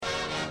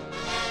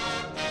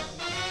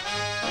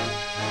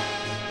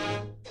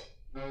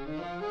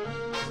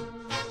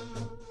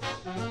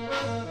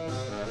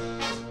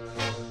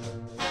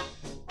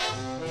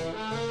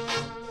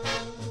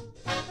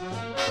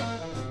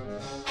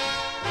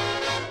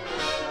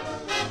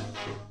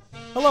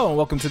Hello and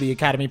welcome to the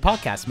Academy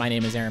Podcast. My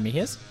name is Aaron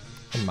Mejias.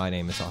 And my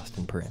name is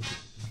Austin Parenti.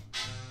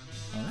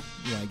 All right,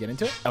 you want to get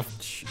into it? Oh,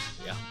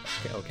 yeah.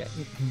 Okay.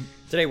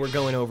 Today we're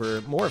going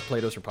over more of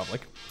Plato's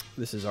Republic.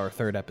 This is our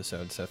third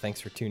episode, so thanks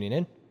for tuning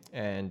in.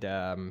 And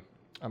I'm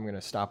going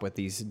to stop with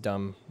these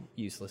dumb,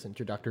 useless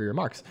introductory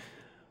remarks.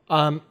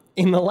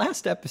 In the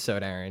last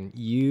episode, Aaron,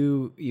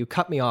 you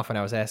cut me off when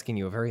I was asking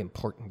you a very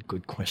important,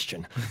 good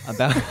question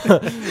about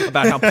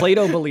about how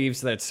Plato believes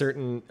that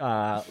certain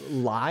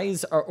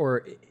lies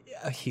or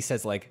he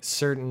says like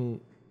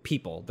certain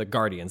people, the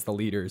guardians, the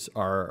leaders,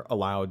 are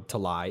allowed to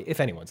lie, if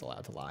anyone's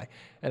allowed to lie.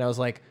 And I was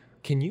like,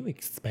 can you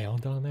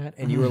expound on that?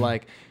 And you were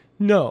like,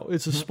 no,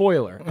 it's a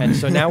spoiler. And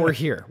so now we're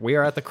here. We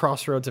are at the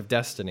crossroads of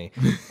destiny.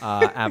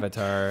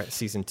 Avatar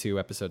Season 2,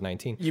 Episode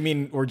 19. You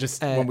mean we're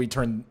just when we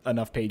turn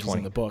enough pages 20.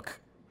 in the book?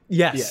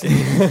 Yes.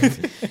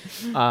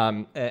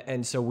 Yeah.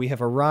 And so we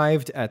have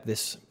arrived at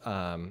this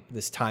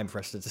this time for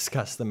us to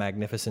discuss the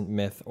magnificent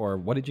myth, or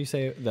what did you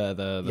say?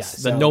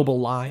 The noble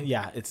lie?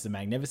 Yeah, it's the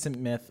magnificent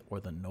myth or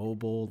the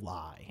noble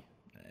lie.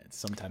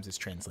 Sometimes it's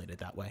translated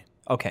that way.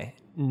 Okay,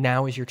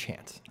 now is your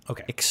chance.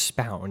 Okay.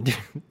 Expound.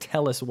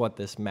 Tell us what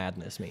this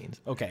madness means.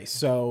 Okay,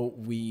 so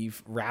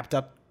we've wrapped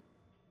up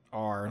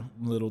our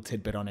little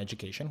tidbit on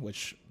education,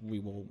 which we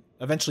will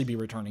eventually be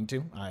returning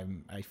to.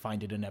 I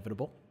find it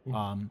inevitable.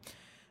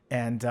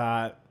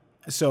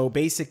 So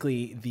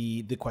basically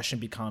the question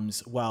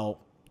becomes,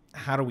 well,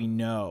 how do we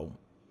know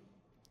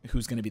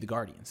who's going to be the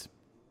guardians?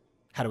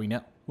 How do we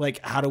know? Like,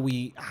 how do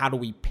we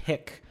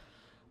pick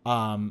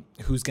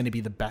who's going to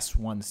be the best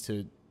ones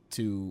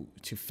to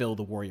fill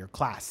the warrior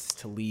class,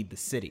 to lead the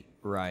city?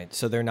 Right.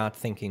 So they're not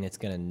thinking it's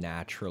going to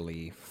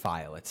naturally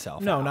file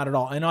itself No, out. not at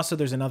all. And also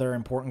there's another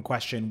important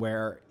question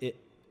where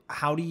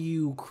how do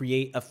you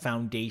create a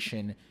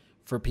foundation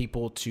for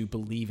people to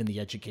believe in the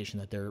education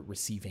that they're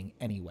receiving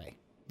anyway?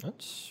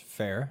 That's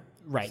fair.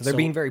 Right. So they're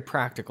being very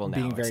practical now.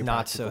 Being very it's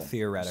not practical. so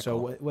theoretical.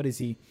 So what is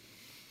he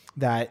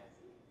that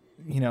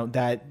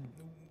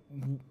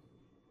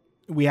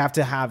we have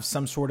to have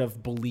some sort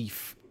of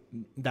belief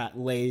that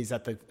lays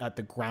at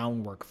the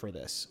groundwork for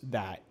this,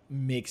 that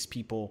makes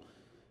people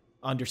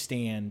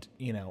understand,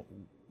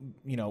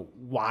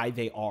 why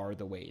they are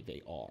the way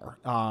they are.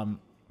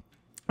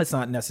 It's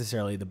not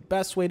necessarily the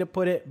best way to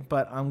put it,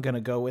 but I'm going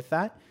to go with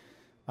that.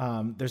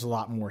 There's a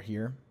lot more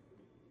here.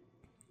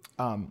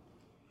 So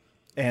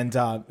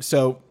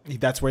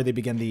that's where they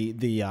begin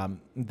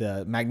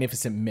the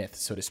magnificent myth,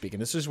 so to speak.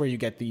 And this is where you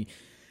get the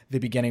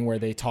beginning where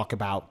they talk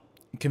about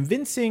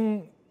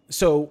convincing.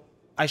 So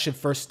I should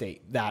first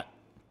state that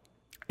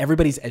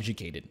everybody's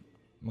educated,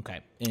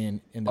 okay,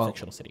 in the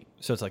fictional city.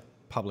 So it's like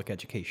public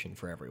education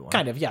for everyone.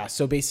 Kind of, yeah.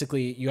 So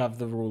basically you have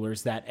the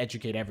rulers that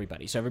educate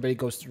everybody. So everybody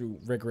goes through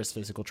rigorous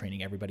physical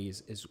training. Everybody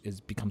is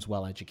becomes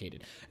well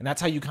educated. And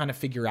that's how you kind of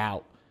figure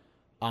out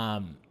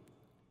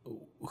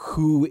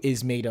who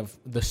is made of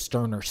the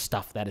sterner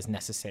stuff that is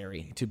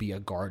necessary to be a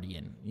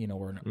guardian,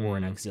 or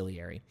an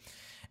auxiliary.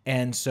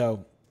 And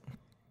so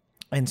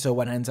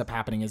what ends up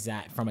happening is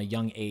that from a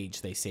young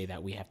age, they say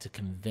that we have to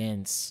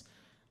convince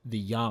the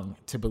young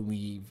to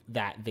believe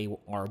that they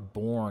are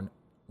born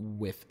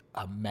with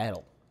a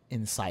metal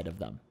inside of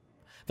them,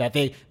 that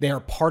they are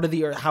part of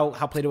the earth.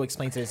 How Plato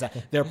explains it is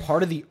that they're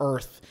part of the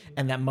earth,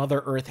 and that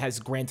Mother Earth has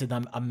granted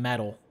them a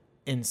metal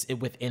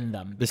within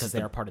them because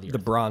they are part of the earth. The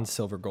bronze,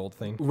 silver, gold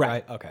thing.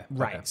 Right. Okay.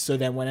 Right. Okay. So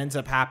then what ends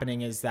up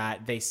happening is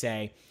that they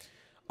say,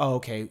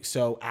 okay,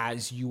 so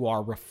as you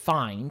are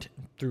refined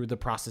through the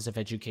process of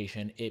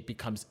education, it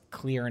becomes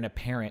clear and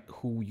apparent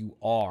who you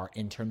are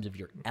in terms of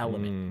your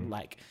element.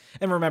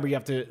 And remember, you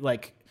have to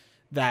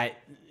that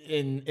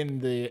in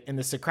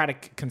the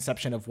Socratic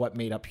conception of what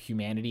made up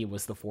humanity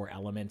was the four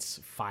elements: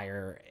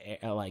 fire,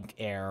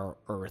 air,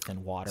 earth,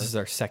 and water. This is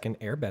our second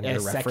Airbender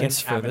Second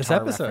reference for this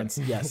Avatar episode. reference,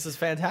 yes. This is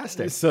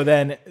fantastic. So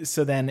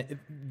then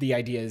the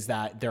idea is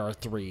that there are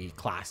three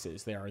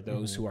classes. There are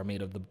those who are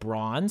made of the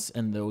bronze,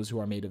 and those who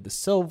are made of the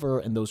silver,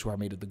 and those who are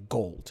made of the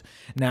gold.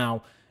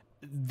 Now,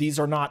 these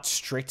are not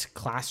strict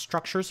class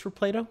structures for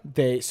Plato.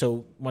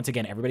 So once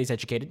again, everybody's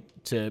educated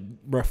to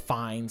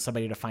refine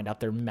somebody to find out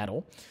their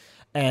metal.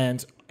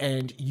 And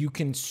you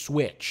can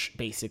switch,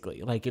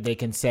 basically. Like, they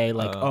can say,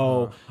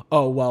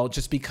 well,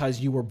 just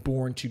because you were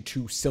born to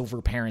two silver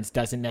parents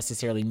doesn't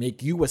necessarily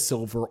make you a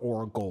silver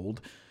or a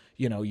gold.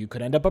 You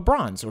could end up a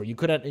bronze, or you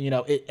could,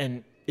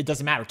 and it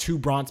doesn't matter. Two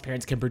bronze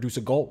parents can produce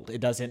a gold.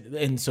 It doesn't.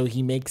 And so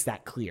he makes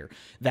that clear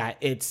that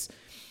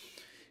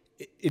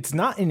it's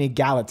not an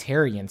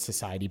egalitarian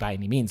society by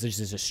any means. This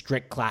is a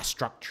strict class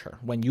structure.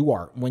 When you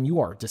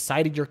are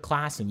decided your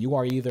class, and you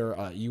are either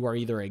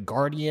a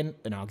guardian,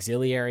 an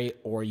auxiliary,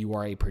 or you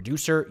are a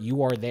producer,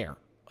 you are there.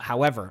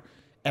 However,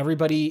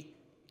 everybody's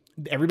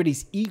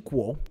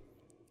equal,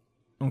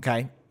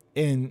 okay,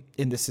 in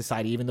this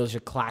society, even though there's a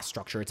class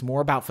structure. It's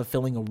more about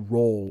fulfilling a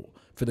role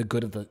for the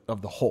good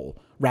of the whole,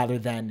 rather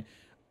than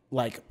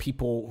like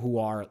people who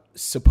are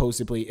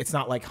supposedly, it's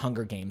not like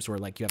Hunger Games where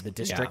like you have the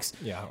districts,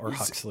 or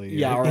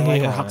Huxley, or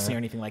Huxley or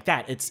anything like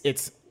that.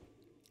 It's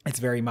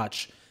very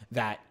much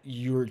that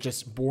you're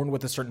just born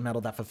with a certain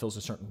metal that fulfills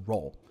a certain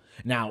role.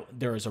 Now,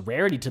 there is a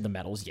rarity to the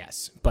metals,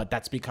 yes, but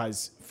that's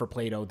because for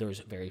Plato, there's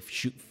very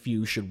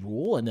few should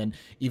rule, and then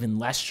even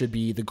less should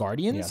be the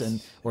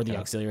guardians, or the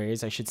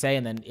auxiliaries, I should say,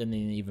 and then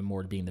even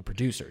more being the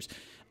producers.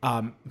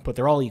 But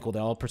they're all equal; they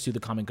all pursue the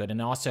common good,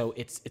 and also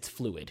it's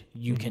fluid.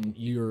 You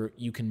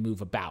can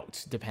move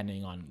about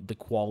depending on the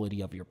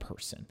quality of your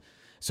person.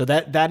 So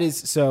that is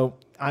so.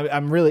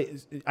 I'm really.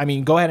 I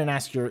mean, go ahead and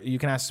you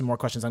can ask some more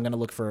questions. I'm going to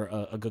look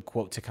for a good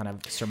quote to kind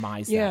of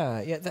surmise.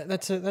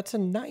 That's a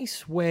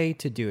nice way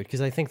to do it,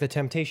 because I think the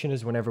temptation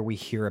is whenever we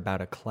hear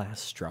about a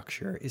class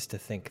structure is to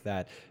think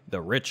that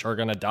the rich are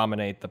going to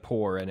dominate the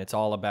poor, and it's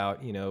all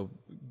about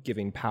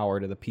giving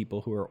power to the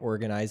people who are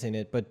organizing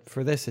it. But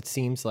for this, it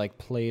seems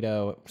like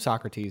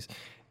Socrates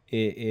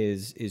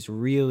is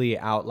really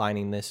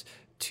outlining this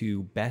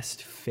to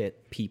best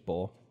fit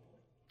people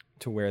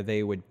to where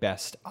they would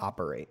best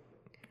operate.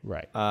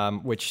 Right.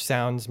 Which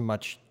sounds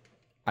much,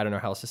 I don't know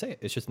how else to say it.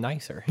 It's just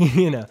nicer,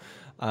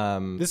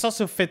 This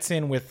also fits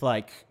in with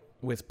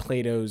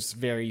Plato's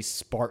very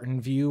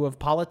Spartan view of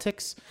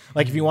politics.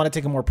 Like if you want to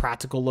take a more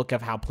practical look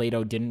of how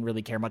Plato didn't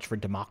really care much for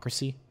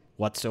democracy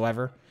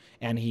whatsoever,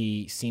 and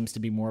he seems to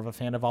be more of a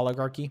fan of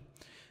oligarchy,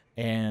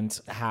 and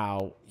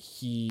how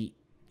he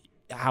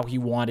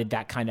wanted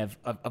that kind of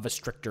a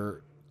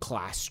stricter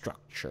class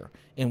structure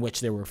in which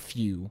there were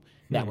few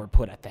that were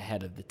put at the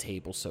head of the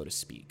table, so to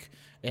speak.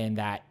 And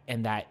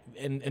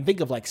think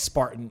of like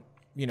Spartan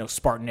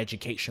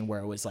education, where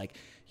it was like,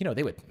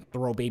 they would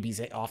throw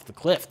babies off the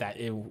cliff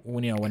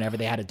whenever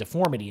they had a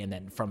deformity. And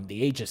then from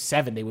the age of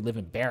 7, they would live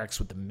in barracks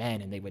with the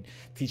men, and they would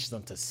teach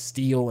them to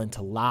steal and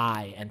to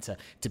lie and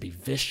to be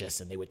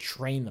vicious. And they would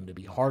train them to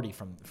be hardy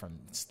from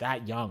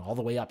that young all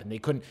the way up. And they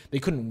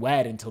couldn't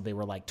wed until they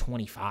were like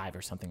 25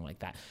 or something like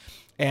that.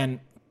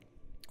 And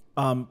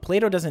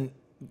Plato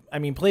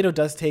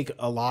does take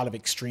a lot of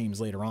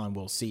extremes later on,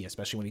 we'll see,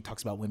 especially when he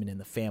talks about women in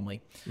the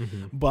family.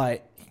 Mm-hmm.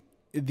 But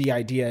the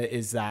idea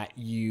is that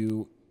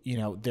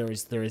there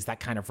is that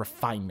kind of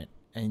refinement,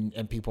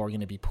 and people are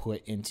going to be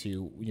put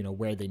into,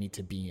 where they need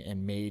to be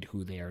and made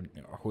who they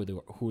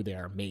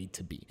are made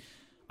to be.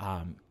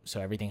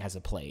 So everything has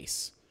a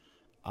place.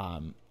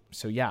 And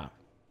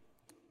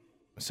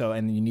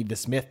you need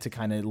this myth to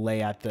kind of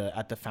lay at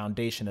the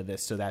foundation of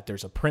this, so that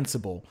there's a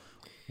principle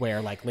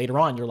where, like, later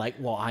on you're like,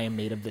 well, I am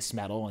made of this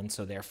metal, and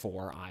so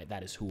therefore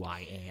that is who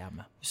I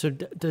am. So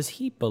does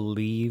he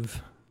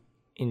believe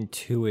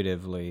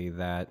intuitively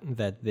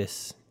that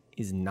this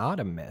is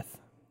not a myth,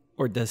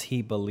 or does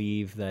he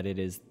believe that it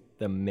is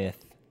the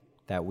myth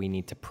that we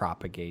need to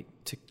propagate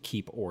to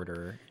keep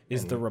order?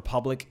 Is the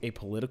Republic a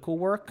political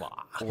work,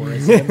 or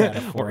is it a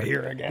metaphor? We're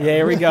here again. Yeah,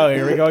 here we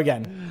go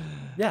again.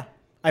 Yeah,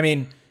 I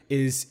mean,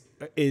 is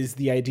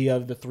the idea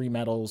of the three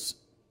metals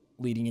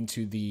leading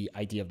into the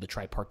idea of the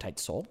tripartite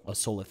soul, a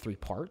soul of three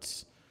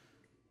parts?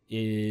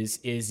 Is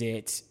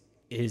it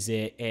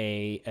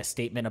a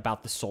statement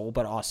about the soul,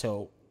 but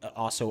also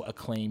a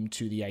claim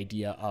to the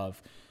idea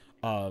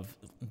of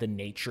the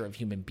nature of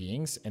human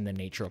beings and the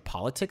nature of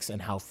politics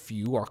and how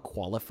few are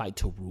qualified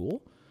to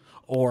rule?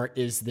 Or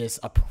is this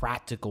a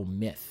practical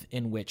myth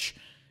in which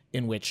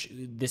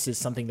this is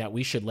something that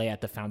we should lay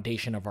at the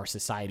foundation of our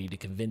society to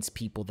convince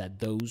people that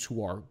those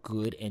who are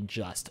good and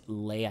just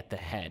lay at the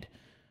head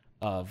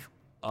of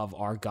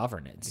our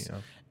governance?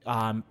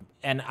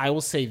 And I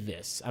will say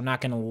this: I'm not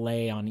going to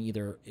lay on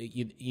either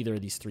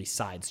of these three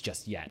sides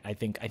just yet. I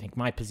think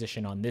my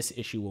position on this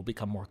issue will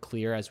become more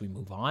clear as we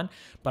move on.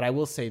 But I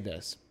will say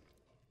this: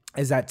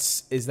 is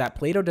that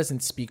Plato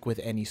doesn't speak with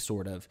any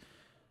sort of,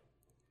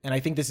 and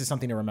I think this is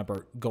something to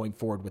remember going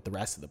forward with the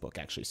rest of the book,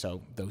 actually.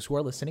 So those who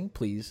are listening,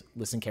 please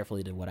listen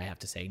carefully to what I have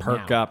to say.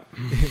 Perk now. up.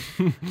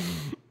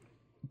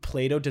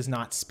 Plato does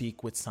not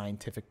speak with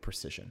scientific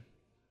precision.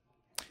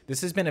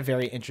 This has been a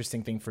very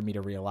interesting thing for me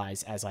to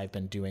realize as I've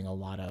been doing a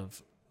lot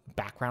of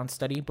background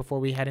study before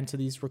we head into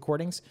these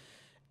recordings,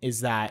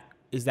 is that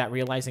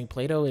realizing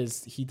Plato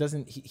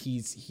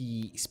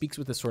he speaks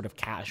with a sort of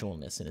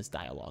casualness in his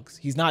dialogues.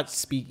 He's not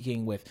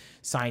speaking with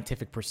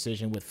scientific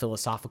precision, with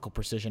philosophical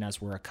precision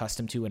as we're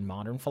accustomed to in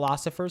modern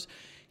philosophers.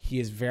 He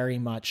is very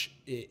much,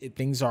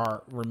 things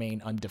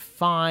remain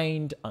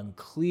undefined,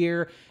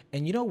 unclear.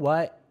 And you know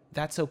what?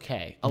 That's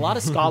okay. A lot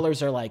of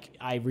scholars are like,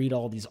 I read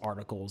all these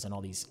articles and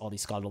all these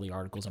scholarly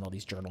articles and all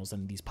these journals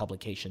and these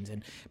publications,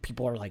 and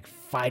people are like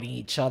fighting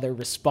each other,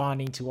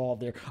 responding to all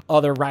their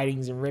other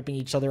writings and ripping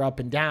each other up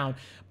and down.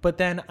 But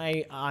then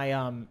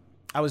I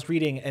was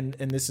reading, and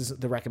this is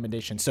the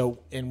recommendation. So,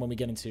 and when we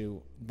get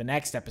into the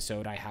next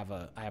episode, I have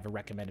a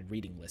recommended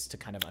reading list to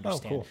kind of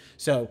understand. Oh, cool.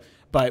 So,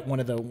 but one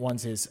of the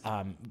ones is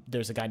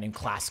there's a guy named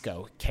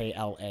Klasko,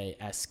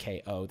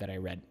 Klasko, that I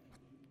read.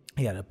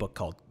 He had a book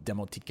called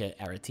Demotike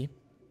Arete.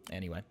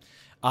 Anyway,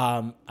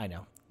 I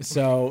know.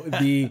 So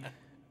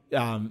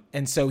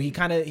and so he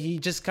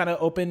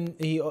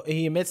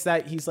admits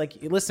that he's like,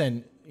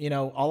 listen,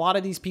 a lot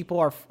of these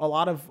people a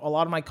lot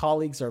of my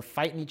colleagues are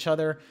fighting each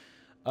other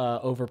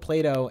over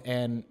Plato,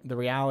 and the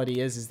reality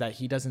is that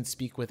he doesn't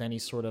speak with any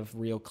sort of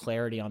real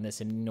clarity on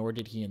this, and nor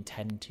did he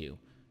intend to.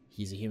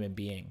 He's a human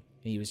being.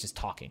 He was just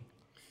talking.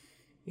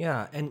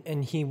 Yeah,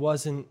 and he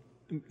wasn't,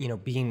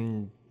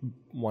 being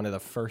one of the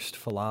first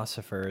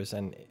philosophers,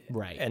 and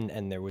Right.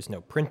 and there was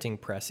no printing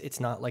press. It's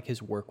not like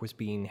his work was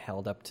being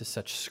held up to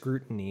such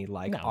scrutiny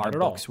like No, our not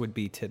at all. books would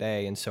be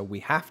today, and so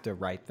we have to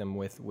write them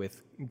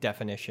with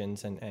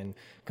definitions and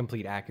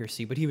complete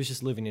accuracy. But he was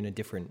just living in a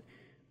different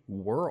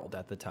world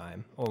at the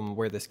time,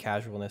 where this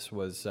casualness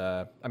was.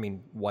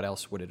 What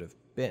else would it have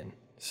been?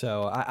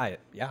 So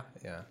yeah.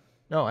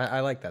 No, I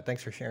like that.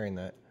 Thanks for sharing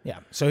that. Yeah.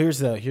 So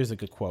here's a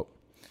good quote.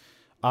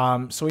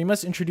 So we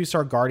must introduce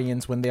our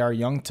guardians when they are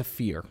young to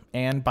fear,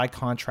 and by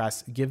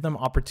contrast, give them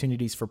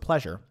opportunities for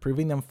pleasure,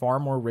 proving them far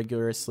more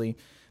rigorously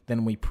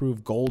than we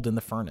prove gold in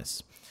the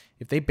furnace.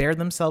 If they bear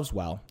themselves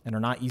well and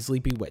are not easily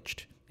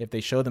bewitched, if they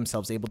show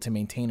themselves able to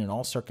maintain in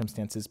all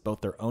circumstances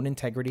both their own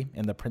integrity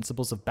and the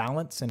principles of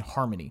balance and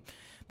harmony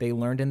they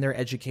learned in their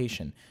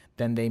education,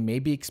 then they may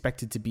be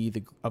expected to be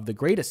of the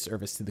greatest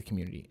service to the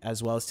community,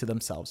 as well as to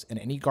themselves. And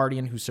any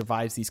guardian who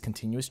survives these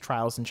continuous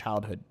trials in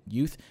childhood,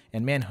 youth,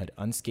 and manhood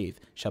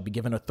unscathed shall be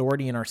given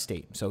authority in our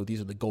state. So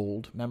these are the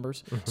gold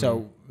members. Mm-hmm.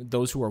 So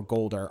those who are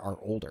gold are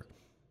older,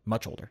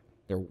 much older.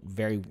 They're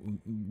very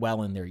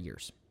well in their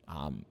years.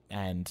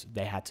 And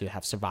they had to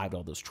have survived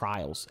all those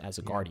trials as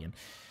a guardian.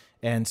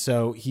 And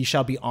so he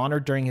shall be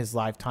honored during his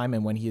lifetime,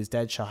 and when he is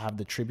dead shall have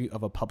the tribute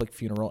of a public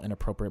funeral and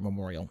appropriate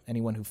memorial.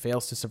 Anyone who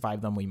fails to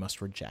survive them we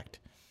must reject.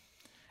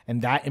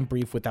 And that, in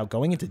brief, without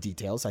going into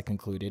details, I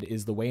concluded,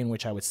 is the way in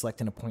which I would select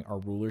and appoint our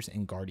rulers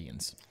and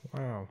guardians.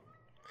 Wow.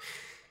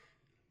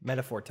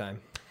 Metaphor time.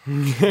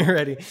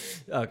 Ready?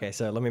 Okay,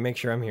 so let me make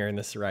sure I'm hearing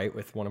this right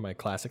with one of my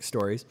classic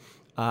stories.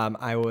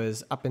 I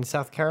was up in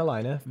South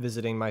Carolina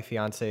visiting my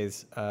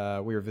fiance's,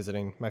 we were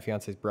visiting my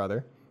fiance's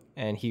brother,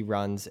 and he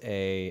runs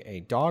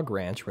a dog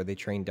ranch where they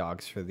train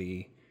dogs for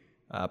the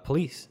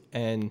police.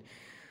 And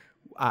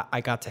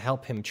I got to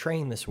help him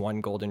train this one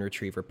golden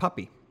retriever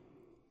puppy.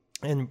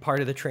 And part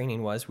of the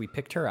training was we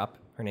picked her up.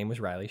 Her name was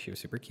Riley. She was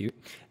super cute.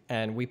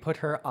 And we put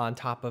her on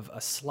top of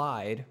a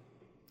slide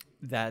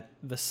that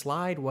the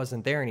slide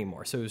wasn't there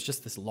anymore. So it was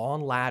just this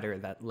long ladder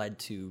that led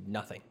to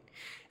nothing.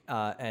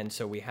 And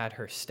so we had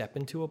her step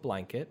into a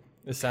blanket.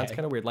 This sounds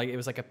kind of weird. Like it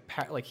was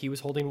like he was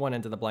holding one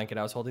end of the blanket,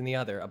 I was holding the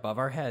other. Above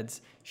our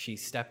heads, she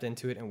stepped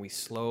into it, and we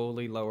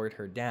slowly lowered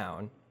her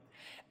down.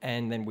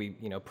 And then we,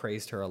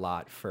 praised her a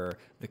lot for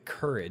the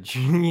courage,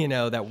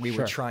 that we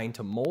were trying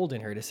to mold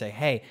in her to say,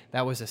 hey,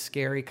 that was a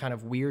scary kind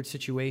of weird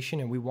situation,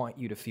 and we want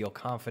you to feel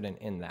confident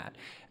in that.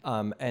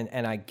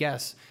 And I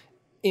guess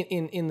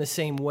in the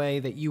same way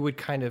that you would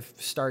kind of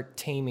start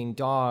taming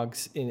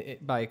dogs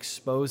by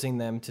exposing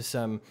them to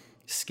some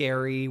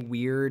scary,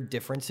 weird,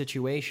 different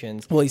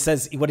situations. Well, he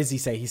says, what does he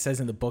say? He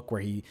says in the book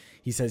where he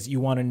says, you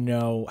want to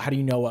know, how do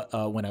you know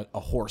when a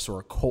horse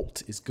or a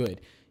colt is good?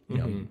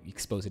 You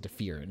expose it to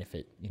fear, and if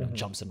it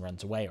jumps and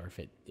runs away, or if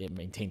it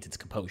maintains its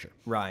composure.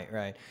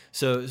 Right.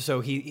 So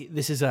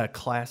this is a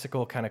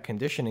classical kind of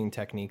conditioning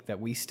technique that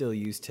we still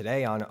use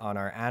today on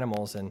our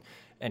animals,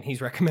 and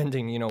he's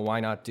recommending, why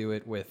not do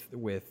it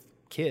with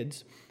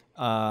kids,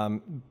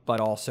 but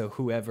also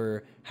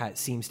whoever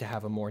seems to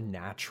have a more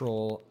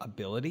natural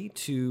ability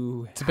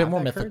to. It's a bit more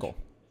mythical.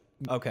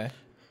 Courage. Okay.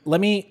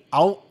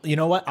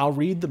 I'll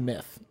read the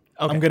myth.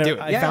 Okay,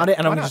 I found it,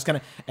 and I'm just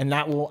gonna, and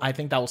I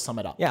think that will sum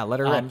it up. Yeah,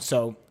 let her rip.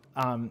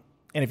 And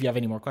if you have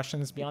any more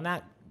questions beyond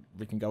that,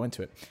 we can go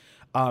into it.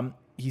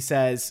 He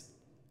says,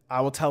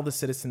 I will tell the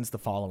citizens the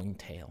following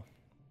tale.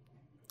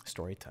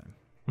 Story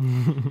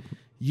time.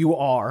 You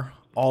are,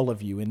 all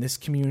of you, in this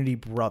community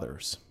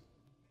brothers.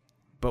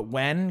 But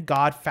when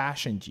God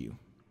fashioned you,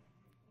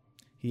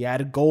 he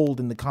added gold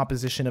in the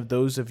composition of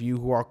those of you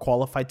who are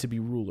qualified to be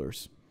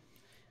rulers.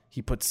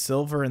 He put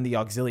silver in the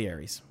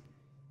auxiliaries.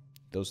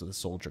 Those are the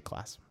soldier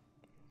class.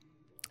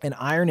 And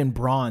iron and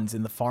bronze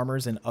in the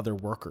farmers and other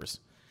workers.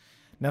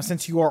 Now,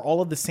 since you are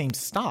all of the same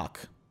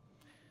stock,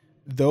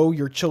 though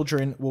your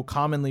children will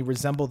commonly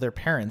resemble their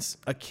parents,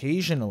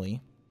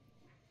 occasionally,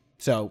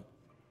 so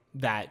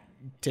that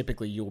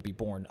typically you will be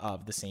born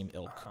of the same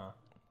ilk.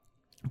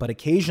 But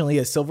occasionally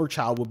a silver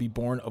child will be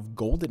born of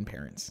golden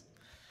parents,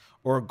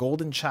 or a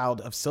golden child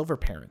of silver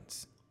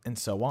parents, and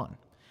so on.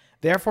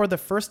 Therefore, the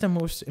first and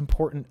most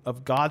important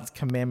of God's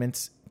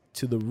commandments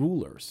to the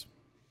rulers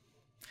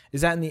is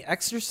that in the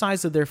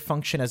exercise of their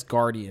function as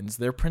guardians,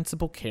 their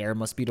principal care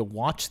must be to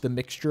watch the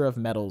mixture of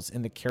metals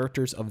in the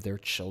characters of their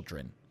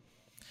children.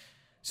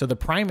 So the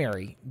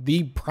primary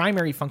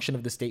function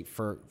of the state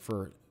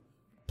for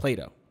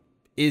Plato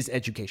is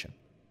education.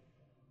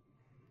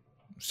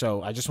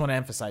 So I just want to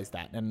emphasize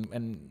that,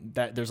 and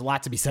that there's a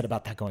lot to be said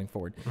about that going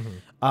forward.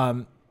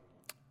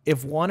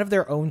 If one of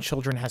their own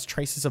children has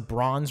traces of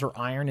bronze or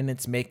iron in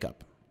its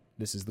makeup,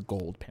 this is the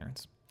gold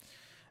parents,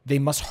 they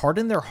must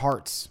harden their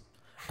hearts,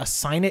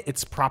 assign it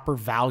its proper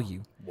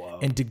value,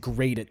 and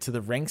degrade it to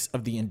the ranks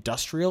of the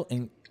industrial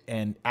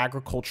and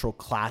agricultural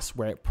class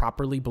where it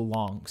properly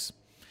belongs.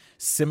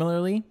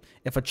 Similarly,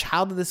 if a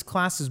child of this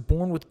class is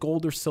born with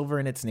gold or silver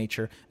in its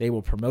nature, they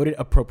will promote it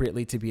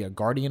appropriately to be a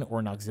guardian or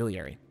an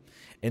auxiliary.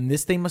 And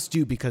this they must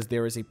do because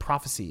there is a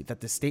prophecy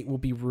that the state will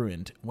be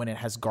ruined when it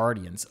has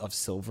guardians of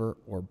silver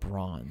or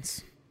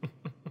bronze.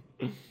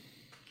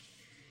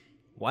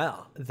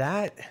 Well,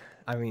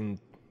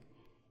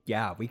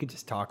 yeah, we could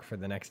just talk for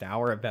the next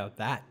hour about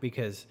that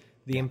because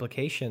the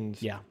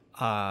implications. Yeah.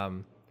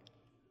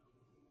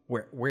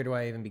 Where do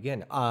I even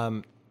begin?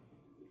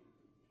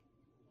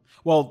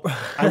 Well,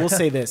 I will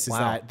say this is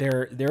Wow. that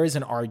there is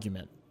an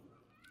argument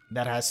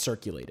that has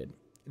circulated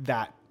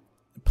that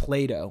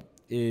Plato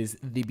is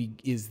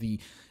the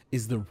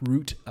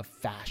root of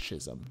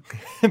fascism.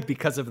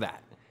 Because of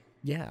that.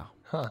 Yeah.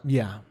 Huh.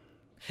 Yeah.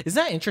 Is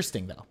that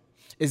interesting though?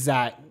 Is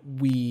that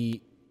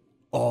we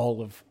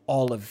all of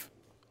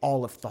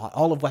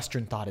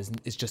Western thought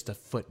is just a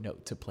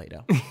footnote to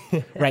Plato,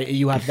 right?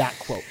 You have that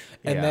quote,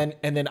 and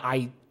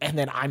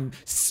then I'm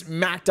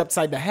smacked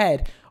upside the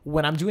head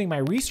when I'm doing my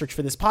research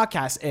for this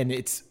podcast, and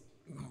it's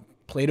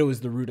Plato is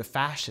the root of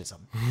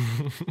fascism,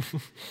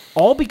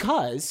 all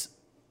because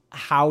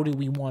how do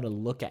we want to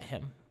look at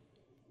him?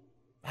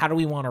 How do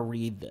we want to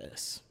read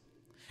this?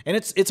 And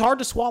it's hard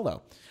to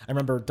swallow. I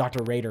remember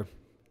Dr. Rader.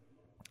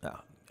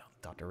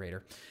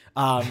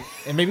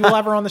 And maybe we'll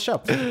have her on the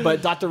show.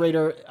 But Dr.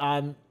 Rader,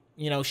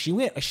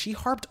 she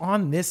harped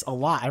on this a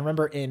lot. I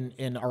remember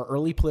in our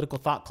early political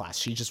thought class,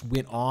 she just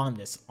went on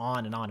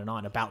and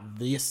on about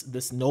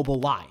this noble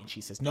lie. And she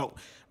says, no,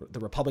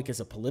 the Republic is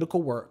a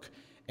political work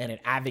and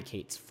it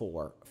advocates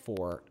for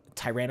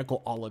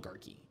tyrannical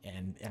oligarchy.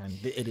 And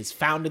it is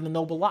found in the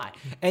noble lie.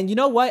 And you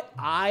know what?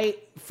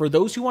 For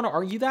those who want to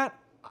argue that,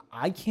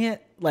 I can't,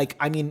 I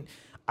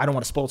don't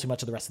want to spoil too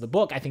much of the rest of the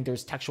book. I think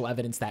there's textual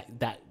evidence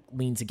that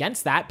leans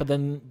against that. But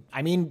then,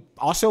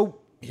 also,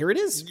 here it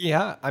is.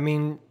 Yeah,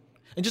 and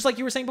just like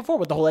you were saying before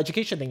with the whole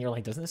education thing, you're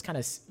like, doesn't this kind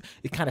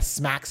of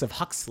smacks of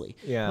Huxley?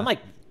 Yeah. And I'm like,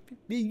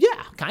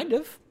 yeah, kind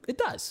of. It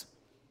does.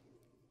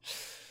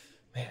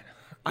 Man.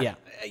 Yeah.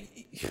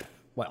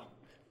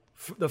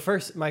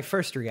 My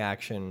first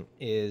reaction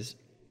is,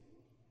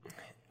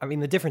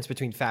 the difference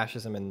between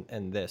fascism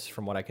and this,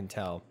 from what I can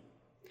tell,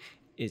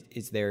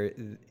 is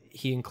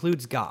he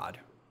includes God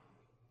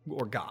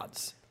or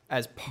gods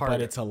as part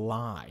But it's a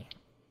lie.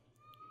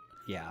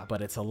 Yeah.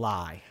 But it's a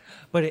lie.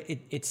 But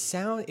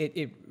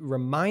it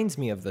reminds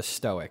me of the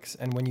Stoics.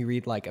 And when you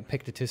read like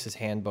Epictetus's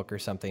handbook or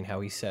something,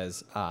 how he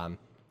says,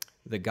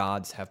 the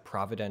gods have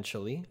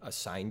providentially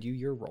assigned you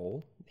your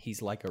role.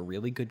 He's like a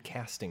really good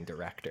casting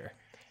director.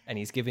 And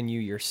he's given you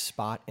your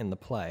spot in the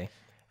play.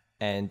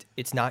 And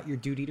it's not your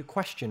duty to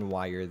question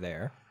why you're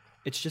there.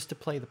 It's just to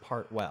play the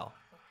part well.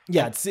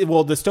 Yeah,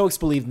 the Stoics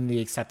believe in the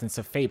acceptance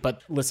of fate,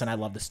 but listen, I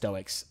love the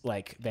Stoics.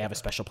 Like, they have a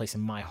special place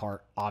in my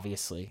heart,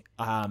 obviously.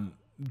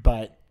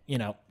 But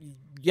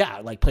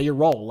play your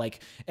role.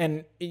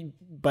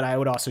 But I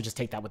would also just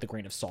take that with a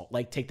grain of salt.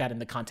 Like, take that in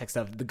the context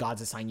of the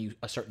gods assign you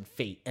a certain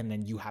fate, and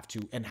then you have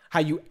to, and how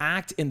you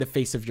act in the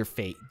face of your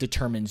fate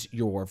determines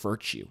your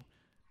virtue.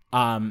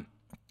 And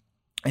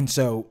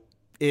so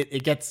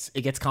it gets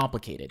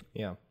complicated.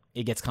 Yeah,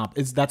 it gets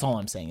that's all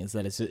I'm saying is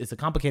that it's a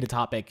complicated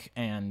topic,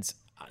 and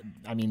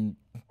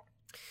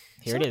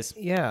here it is.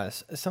 Yeah,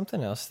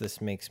 something else this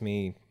makes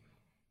me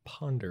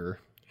ponder,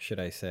 should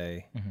I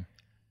say. Mm-hmm.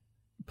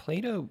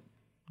 Plato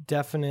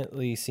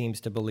definitely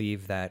seems to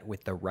believe that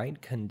with the right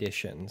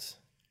conditions,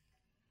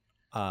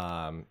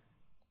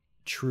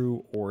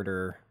 true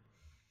order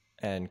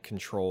and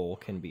control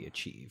can be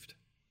achieved.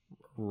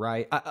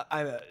 Right?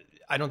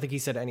 I don't think he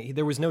said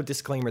there was no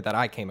disclaimer that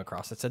I came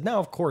across that said, no,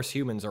 of course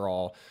humans are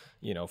all,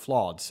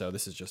 flawed, so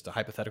this is just a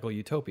hypothetical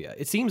utopia.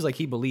 It seems like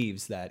he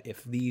believes that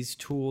if these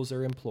tools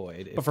are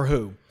employed... But for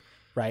who?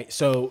 Right.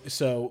 So,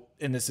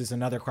 and this is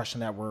another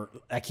question that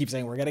I keep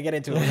saying we're going to get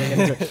into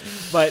it.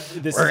 But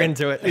we're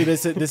into it.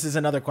 This is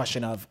another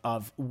question of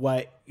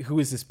who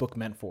is this book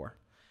meant for?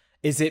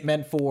 Is it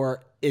meant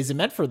for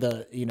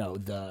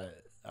the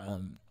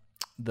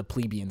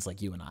plebeians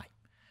like you and I,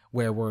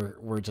 where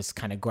we're just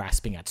kind of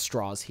grasping at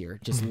straws here,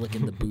 just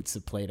licking the boots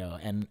of Plato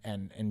and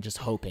just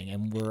hoping,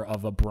 and we're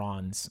of a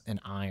bronze and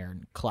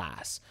iron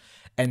class.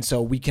 And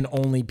so we can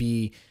only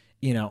be,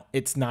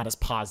 it's not as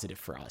positive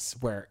for us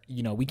where,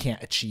 we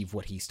can't achieve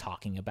what he's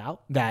talking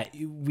about, that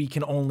we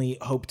can only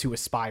hope to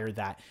aspire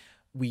that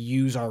we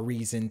use our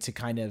reason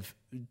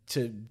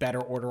to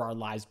better order our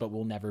lives, but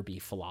we'll never be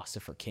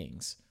philosopher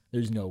kings.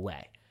 There's no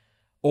way.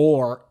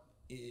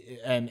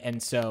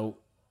 And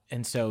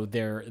so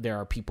there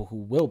are people who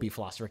will be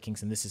philosopher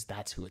kings, and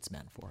that's who it's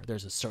meant for.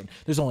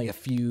 There's only a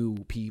few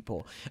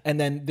people. And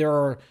then there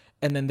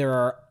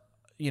are,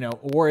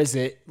 or is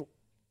it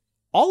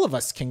all of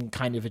us can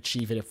kind of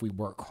achieve it if we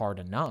work hard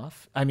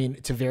enough.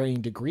 To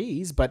varying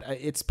degrees, but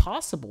it's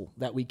possible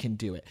that we can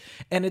do it.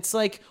 And it's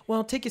like,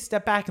 well, take a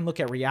step back and look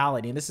at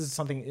reality. And this is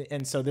something,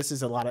 and so this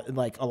is a lot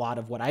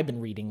of what I've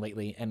been reading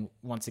lately. And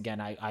once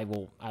again, I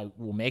will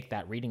make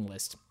that reading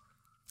list,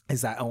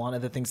 is that a lot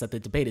of the things that they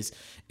debate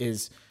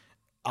is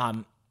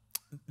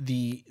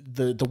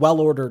the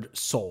well-ordered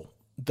soul,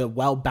 the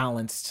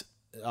well-balanced,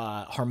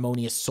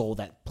 harmonious soul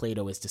that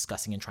Plato is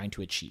discussing and trying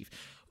to achieve.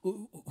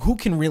 Who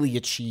can really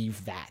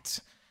achieve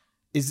that?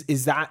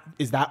 Is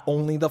that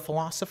only the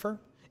philosopher?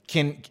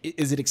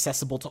 Is it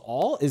accessible to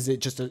all? Is it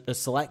just a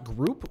select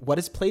group? What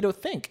does Plato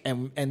think?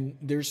 And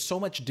there's so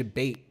much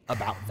debate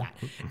about that.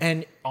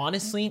 And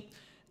honestly,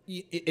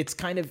 it's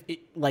kind of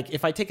like,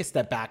 if I take a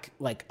step back,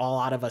 like a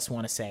lot of us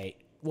want to say,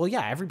 well,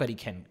 yeah, everybody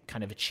can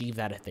kind of achieve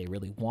that if they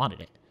really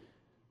wanted it.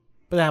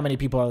 But how many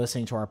people are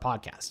listening to our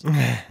podcast?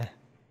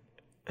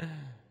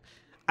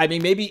 I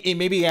mean,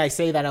 maybe I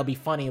say that it'll be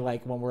funny,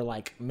 like when we're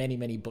like many,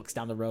 many books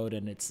down the road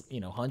and it's,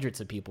 hundreds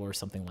of people or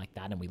something like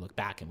that. And we look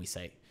back and we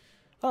say,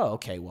 oh,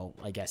 okay, well,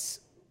 I guess,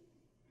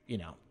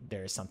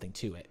 there is something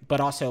to it. But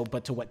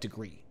to what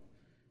degree?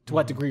 To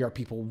what degree are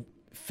people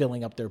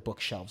filling up their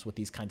bookshelves with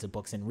these kinds of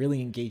books and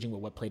really engaging with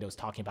what Plato's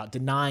talking about,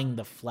 denying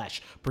the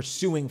flesh,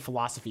 pursuing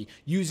philosophy,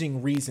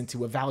 using reason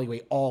to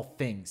evaluate all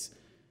things,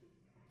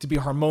 to be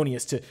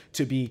harmonious,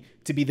 to be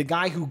the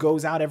guy who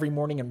goes out every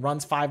morning and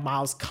runs 5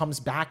 miles, comes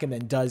back and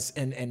then does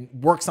and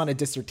works on a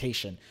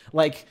dissertation.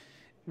 Like,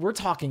 we're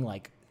talking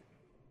like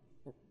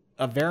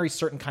a very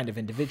certain kind of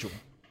individual.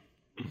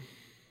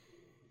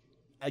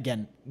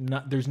 Again,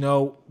 there's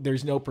no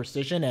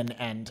precision,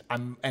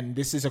 and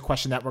this is a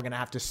question that we're gonna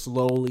have to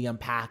slowly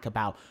unpack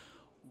about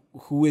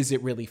who is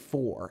it really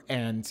for,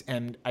 and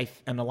a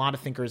lot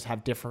of thinkers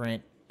have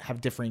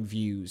differing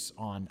views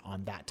on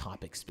that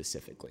topic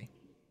specifically.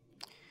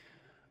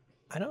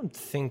 I don't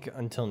think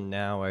until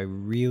now I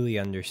really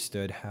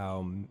understood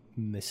how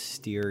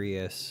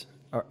mysterious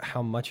or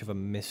how much of a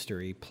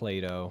mystery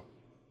Plato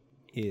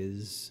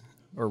is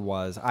or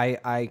was.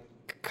 I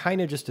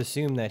kind of just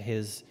assumed that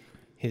his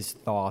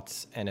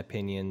thoughts and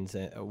opinions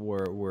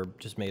were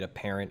just made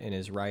apparent in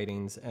his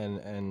writings,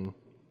 and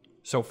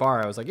so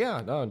far I was like,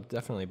 yeah, no,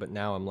 definitely. But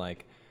now I'm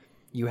like,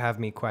 you have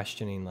me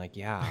questioning, like,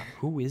 yeah,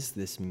 who is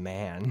this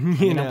man?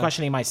 I'm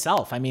questioning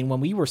myself. I mean, when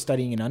we were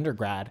studying in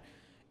undergrad,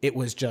 it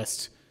was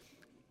just,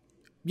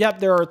 yep,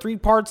 there are 3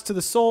 parts to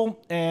the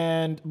soul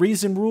and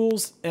reason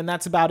rules, and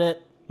that's about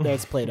it.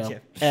 That's Plato. Yeah.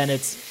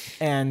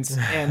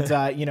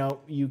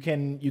 You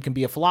can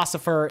be a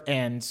philosopher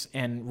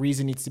and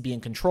reason needs to be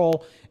in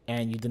control,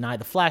 and you deny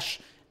the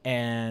flesh,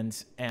 and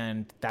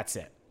that's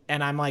it.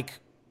 And I'm like,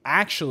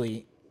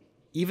 actually,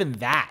 even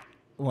that,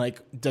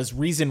 like, does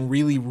reason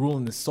really rule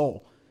in the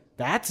soul?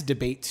 That's a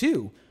debate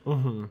too.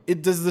 Mm-hmm.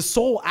 Does the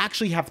soul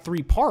actually have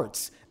 3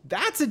 parts?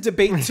 That's a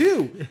debate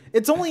too.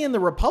 It's only in the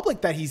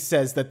Republic that he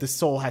says that the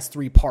soul has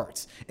 3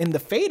 parts. In the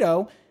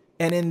Phaedo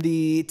and in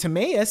the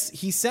Timaeus,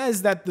 he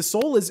says that the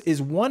soul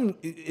is one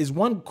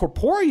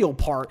corporeal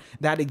part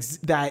that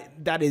exists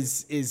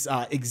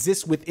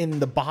within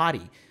the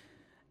body,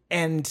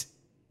 and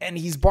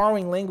he's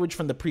borrowing language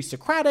from the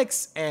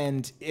pre-Socratics,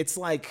 and it's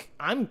like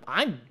I'm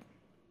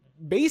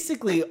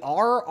basically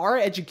our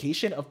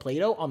education of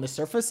Plato on the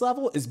surface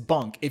level is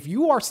bunk. If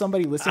you are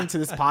somebody listening to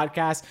this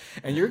podcast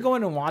and you're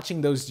going and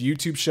watching those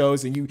YouTube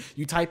shows and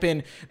you type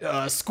in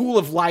School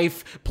of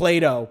Life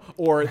Plato,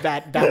 or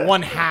that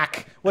one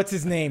hack, what's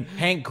his name,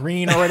 Hank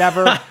Green or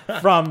whatever,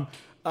 from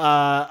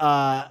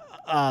the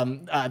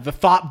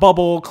thought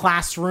bubble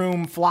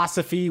classroom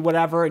philosophy,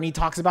 whatever, and he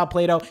talks about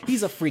Plato,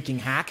 he's a freaking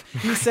hack.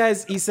 He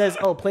says,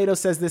 oh, Plato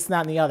says this,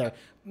 that, and the other.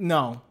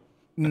 No.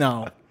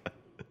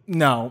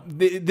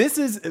 This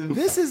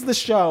is the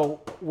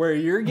show where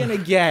you're gonna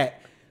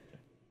get,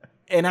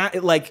 and I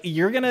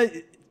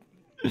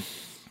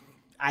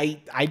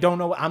don't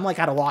know. I'm like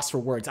at a loss for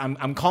words.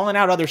 I'm calling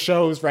out other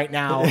shows right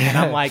now, and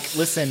I'm like,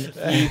 listen,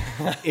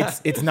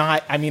 it's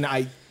not. I mean,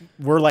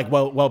 we're like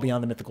well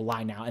beyond the mythical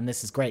line now, and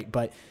this is great,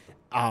 but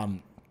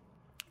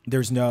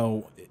there's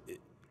no.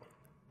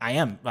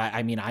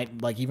 I mean,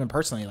 even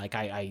personally, like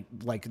I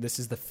this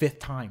is the 5th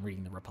time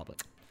reading the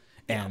Republic.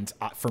 And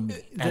for me,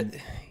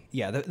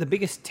 the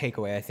biggest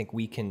takeaway I think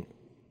we can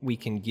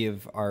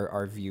give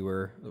our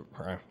viewer,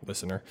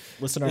 listener,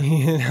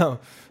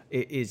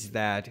 is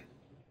that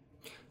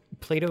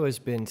Plato has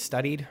been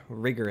studied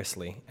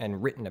rigorously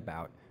and written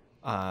about,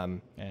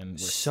 and we're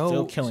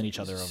still killing each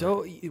other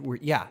over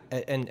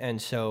it.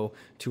 And so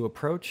to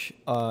approach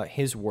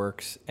his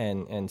works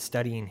and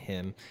studying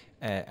him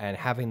and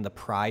having the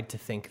pride to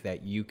think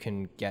that you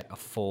can get a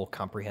full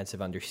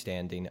comprehensive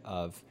understanding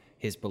of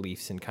his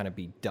beliefs and kind of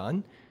be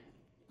done.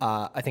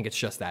 I think it's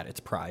just that,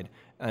 it's pride.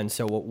 And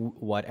so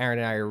what Aaron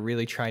and I are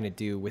really trying to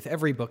do with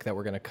every book that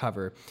we're going to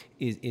cover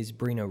is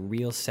bring a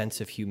real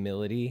sense of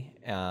humility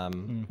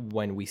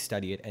when we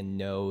study it, and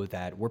know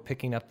that we're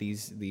picking up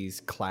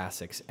these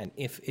classics. And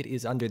if it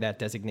is under that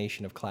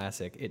designation of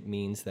classic, it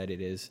means that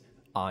it is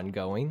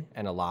ongoing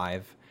and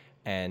alive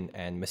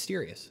and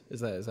mysterious.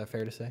 Is that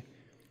fair to say?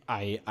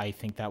 I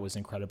think that was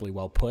incredibly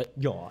well put.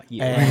 Yeah.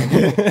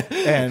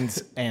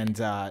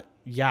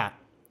 Yeah.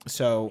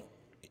 So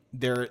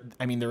there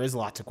is a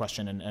lot to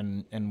question,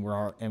 and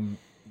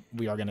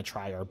we are going to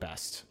try our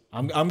best.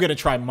 I'm going to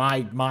try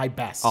my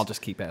best. I'll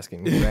just keep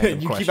asking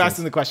random questions. Keep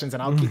asking the questions,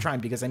 and I'll keep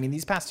trying, because I mean,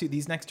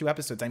 these next 2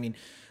 episodes, I mean,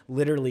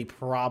 literally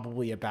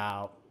probably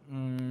about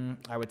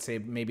I would say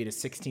maybe to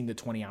 16 to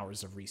 20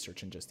 hours of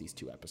research in just these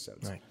 2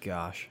 episodes. My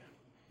gosh.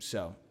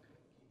 So,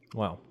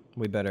 well,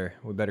 we better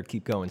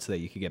keep going so that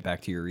you can get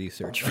back to your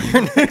research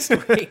for next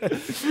week.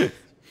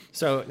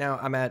 So now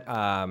I'm at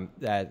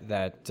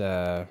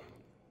that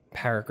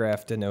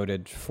paragraph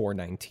denoted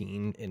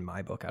 419 in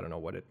my book. I don't know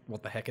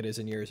what the heck it is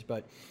in yours,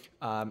 but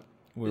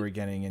We were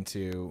getting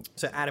into...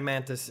 So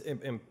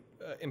Adamantus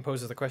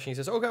imposes the question. He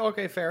says,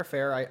 okay,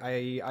 fair.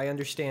 I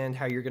understand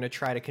how you're going to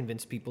try to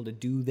convince people to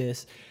do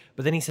this.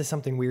 But then he says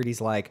something weird.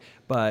 He's like,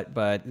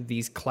 but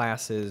these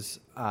classes,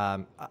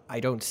 I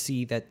don't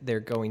see that they're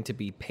going to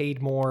be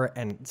paid more,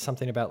 and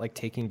something about like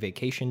taking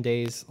vacation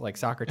days, like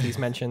Socrates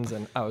mentions.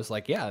 And I was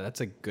like, yeah,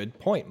 that's a good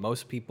point.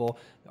 Most people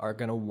are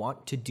going to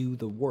want to do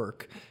the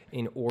work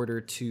in order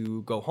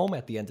to go home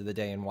at the end of the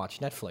day and watch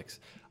Netflix.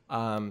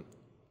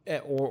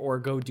 Or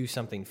go do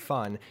something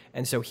fun.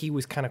 And so he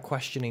was kind of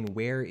questioning,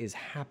 where is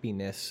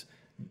happiness,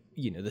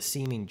 the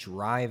seeming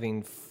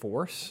driving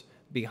force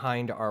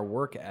behind our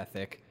work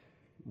ethic?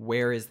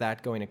 Where is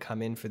that going to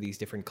come in for these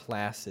different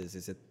classes?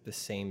 Is it the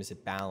same? Is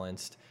it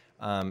balanced?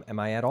 Am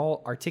I at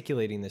all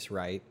articulating this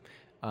right?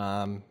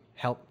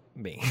 Help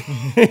me.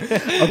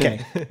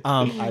 Okay,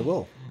 I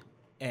will.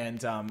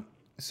 And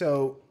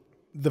so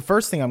the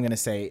first thing I'm going to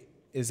say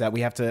is that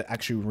we have to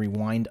actually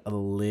rewind a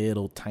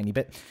little tiny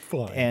bit.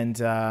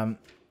 Fine.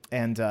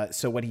 And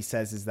so what he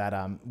says is that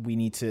we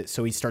need to.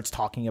 So he starts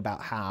talking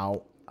about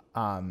how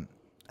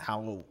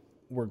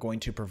we're going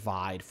to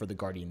provide for the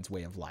Guardian's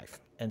way of life.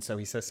 And so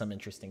he says some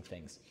interesting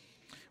things,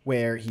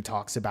 where he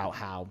talks about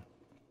how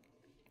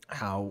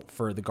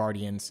for the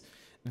Guardians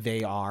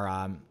they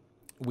are.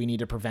 We need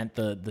to prevent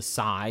the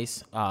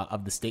size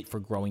of the state for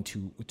growing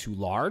too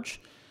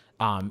large,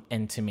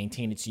 and to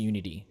maintain its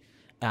unity.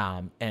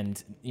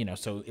 And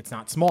so it's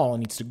not small, it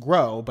needs to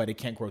grow, but it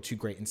can't grow too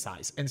great in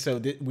size. And so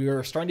we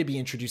are starting to be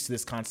introduced to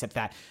this concept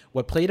that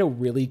what Plato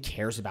really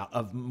cares about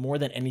of more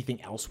than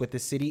anything else with the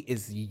city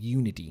is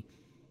unity.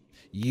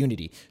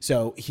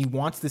 So he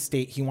wants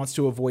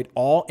to avoid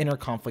all inner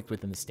conflict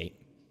within the state.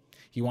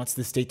 He wants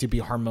the state to be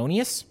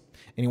harmonious,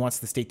 and he wants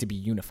the state to be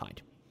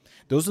unified.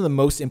 Those are the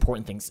most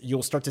important things.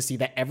 You'll start to see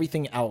that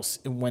everything else,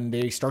 when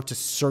they start to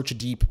search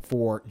deep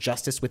for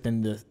justice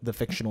within the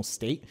fictional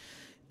state,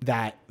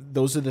 that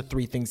those are the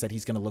three things that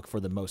he's going to look for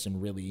the most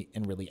and really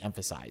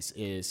emphasize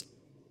is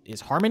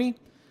harmony,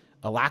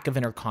 a lack of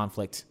inner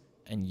conflict,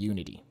 and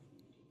unity.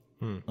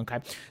 Okay.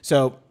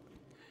 So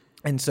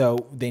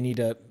they need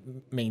to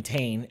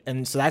maintain.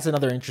 And so that's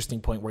another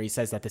interesting point where he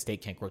says that the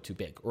state can't grow too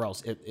big, or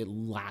else it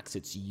lacks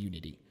its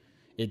unity.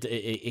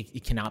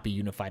 It cannot be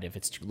unified if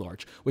it's too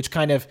large, which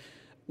kind of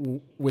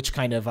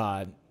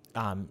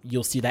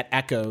you'll see that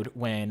echoed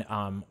when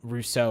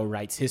Rousseau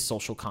writes his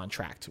social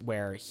contract,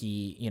 where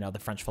he, the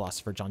French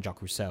philosopher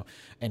Jean-Jacques Rousseau,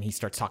 and he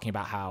starts talking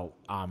about how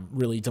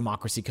really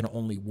democracy can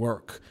only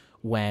work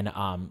when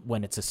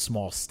it's a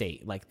small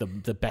state. Like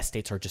the best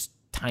states are just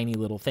tiny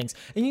little things.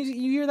 And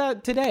you hear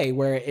that today,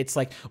 where it's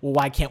like, well,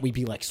 why can't we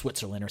be like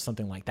Switzerland or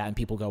something like that? And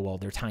people go, well,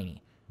 they're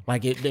tiny.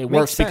 Like it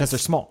works because they're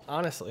small.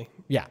 Honestly.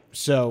 Yeah.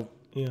 So,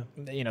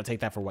 take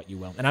that for what you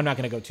will. And I'm not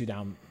going to go too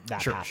down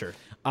that path. Sure.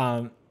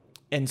 And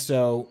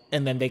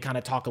then they kind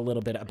of talk a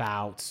little bit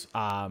about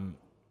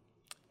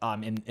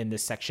in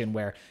this section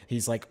where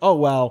he's like, oh,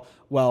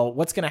 well,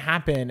 what's going to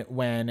happen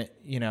when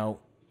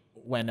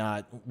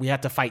we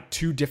have to fight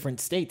two different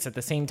states at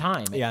the same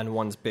time? Yeah, and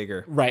one's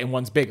bigger. Right, and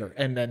one's bigger.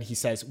 And then he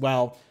says,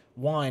 well,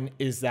 one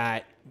is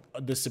that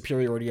the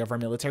superiority of our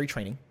military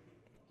training.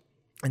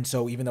 And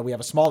so even though we have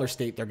a smaller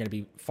state, they're going to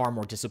be far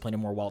more disciplined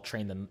and more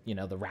well-trained than,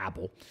 the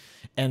rabble.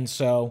 And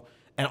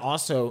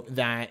also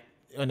that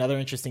another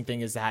interesting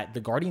thing is that the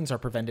Guardians are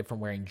prevented from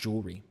wearing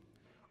jewelry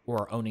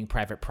or owning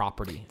private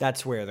property.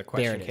 That's where the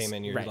question came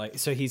in. You're like,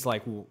 so he's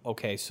like,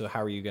 okay, so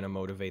how are you going to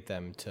motivate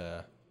them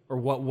to, or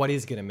what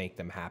is going to make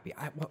them happy?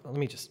 Let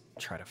me just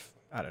try to,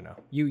 I don't know.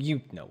 You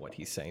know what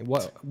he's saying.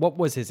 What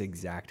was his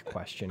exact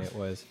question? It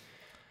was,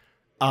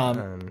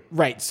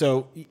 right.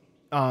 So,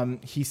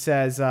 he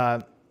says,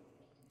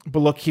 but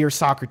look here,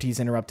 Socrates,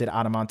 interrupted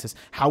Adamantus.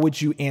 How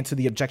would you answer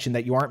the objection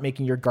that you aren't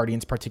making your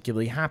guardians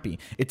particularly happy?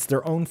 It's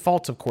their own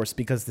fault, of course,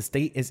 because the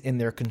state is in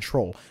their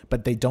control,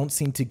 but they don't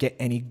seem to get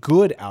any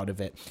good out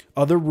of it.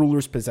 Other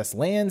rulers possess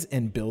lands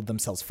and build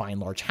themselves fine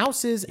large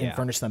houses and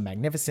furnish them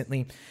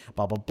magnificently,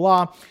 blah, blah,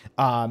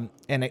 blah.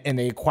 And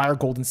they acquire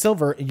gold and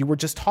silver, and you were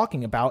just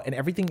talking about, and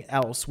everything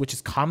else, which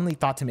is commonly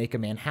thought to make a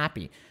man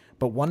happy.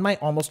 But one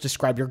might almost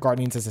describe your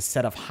guardians as a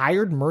set of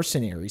hired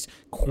mercenaries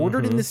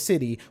quartered in the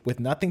city with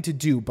nothing to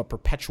do but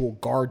perpetual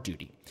guard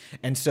duty.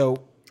 And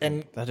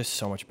that is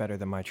so much better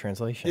than my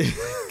translation.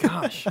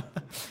 Gosh.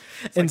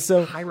 And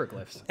so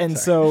hieroglyphs. And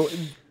so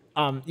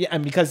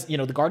and because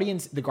the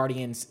guardians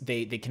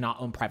they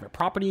cannot own private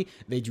property,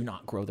 they do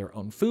not grow their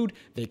own food,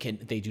 they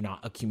do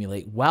not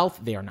accumulate wealth,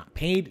 they are not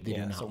paid, they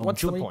do not own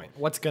what's jewelry. The point?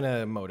 What's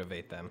gonna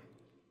motivate them?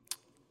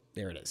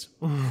 There it is.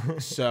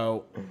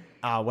 So,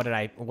 what did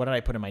I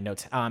put in my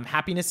notes?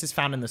 Happiness is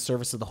found in the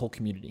service of the whole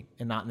community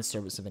and not in the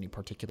service of any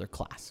particular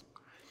class.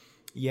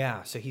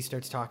 Yeah. So he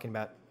starts talking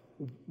about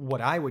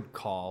what I would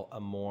call a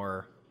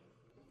more,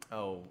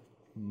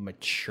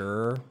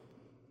 mature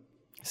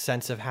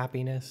sense of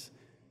happiness.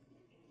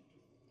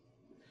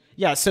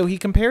 Yeah, so he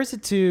compares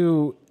it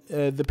to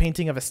the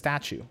painting of a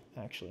statue,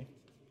 actually,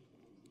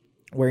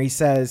 where he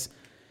says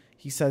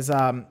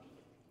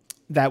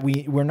that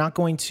we're not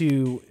going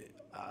to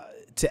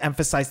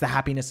emphasize the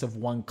happiness of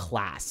one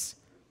class.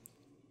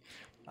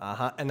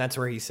 And that's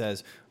where he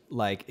says,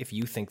 like, if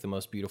you think the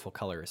most beautiful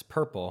color is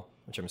purple,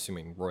 which I'm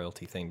assuming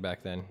royalty thing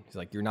back then, he's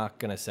like, you're not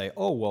going to say,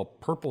 oh, well,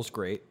 purple's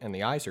great and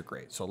the eyes are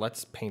great, so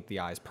let's paint the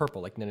eyes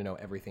purple. Like, no,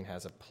 everything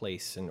has a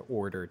place and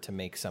order to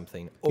make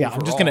something overall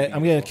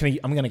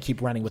I'm gonna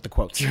keep running with the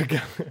quotes.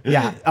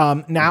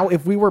 Yeah. Now,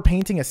 if we were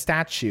painting a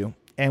statue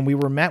and we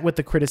were met with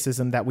the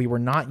criticism that we were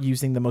not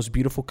using the most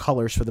beautiful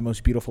colors for the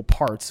most beautiful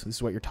parts, this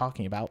is what you're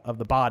talking about, of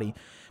the body,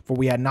 for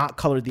we had not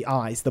colored the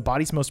eyes, the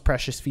body's most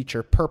precious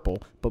feature,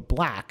 purple, but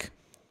black,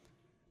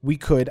 we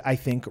could, I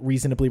think,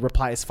 reasonably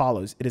reply as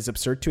follows. It is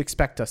absurd to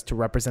expect us to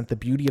represent the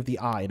beauty of the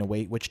eye in a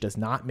way which does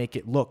not make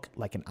it look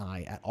like an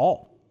eye at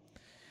all.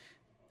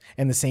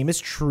 And the same is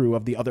true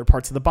of the other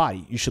parts of the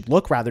body. You should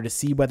look rather to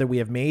see whether we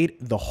have made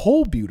the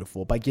whole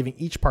beautiful by giving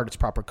each part its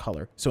proper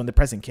color. So in the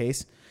present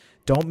case,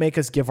 don't make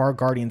us give our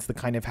guardians the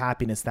kind of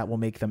happiness that will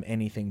make them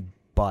anything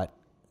but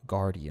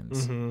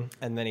guardians. Mm-hmm.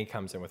 And then he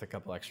comes in with a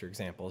couple extra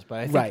examples,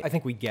 but I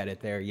think we get it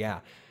there.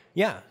 Yeah.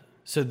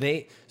 So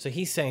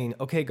he's saying,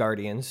 okay,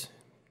 guardians,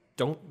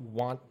 don't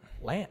want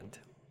land.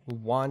 We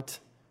want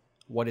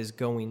what is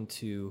going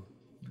to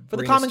for the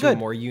bring common us to good, a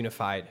more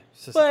unified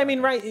society. Well, I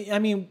mean, right? I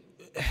mean,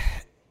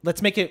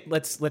 let's make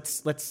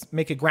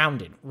it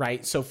grounded,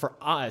 right? So for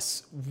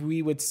us,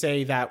 we would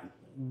say that,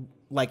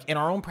 like, in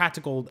our own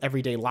practical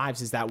everyday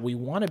lives, is that we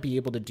want to be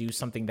able to do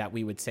something that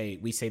we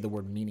say the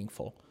word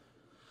meaningful.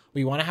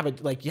 We want to have a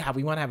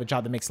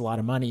job that makes a lot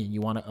of money, and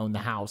you want to own the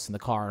house and the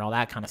car and all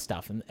that kind of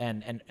stuff,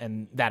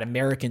 and that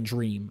American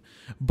dream.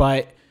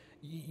 But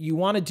you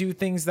want to do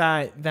things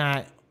that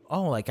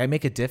like I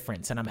make a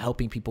difference and I'm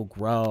helping people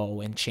grow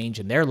and change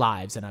in their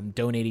lives, and I'm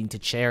donating to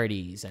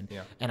charities and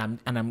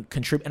I'm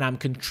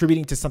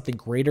contributing to something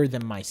greater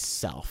than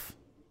myself.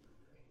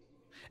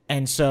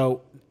 And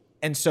so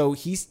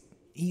he's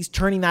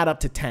turning that up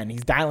to 10.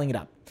 He's dialing it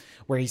up,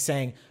 where he's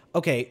saying,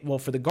 okay, well,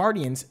 for the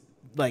guardians,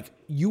 like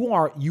you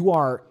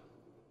are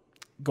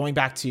going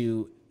back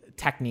to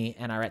techni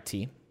and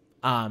arete.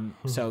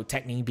 So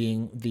techni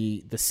being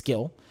the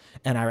skill,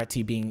 and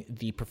arete being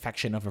the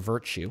perfection of a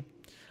virtue.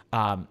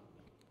 And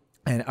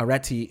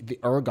arete, the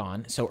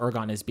ergon. So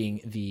ergon is being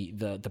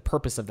the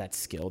purpose of that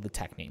skill, the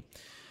techni.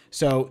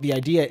 So the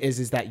idea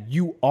is that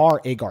you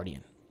are a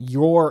guardian.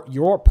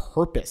 Your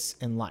purpose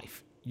in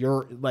life,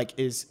 your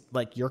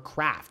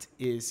craft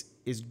is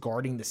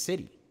guarding the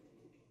city,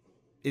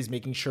 is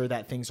making sure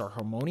that things are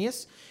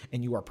harmonious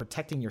and you are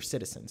protecting your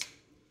citizens.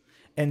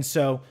 And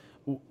so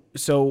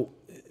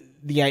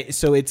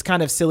it's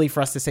kind of silly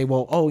for us to say,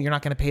 well, oh, you're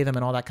not going to pay them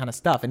and all that kind of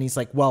stuff. And he's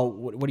like, well,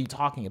 what are you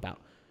talking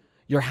about?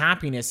 Your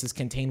happiness is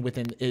contained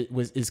within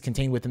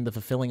the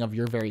fulfilling of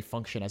your very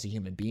function as a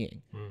human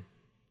being.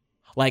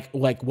 Like,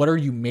 what are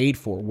you made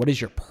for? What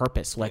is your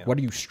purpose? What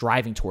are you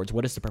striving towards?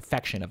 What is the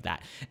perfection of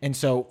that? And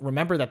so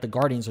remember that the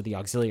guardians are the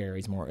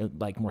auxiliaries,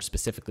 more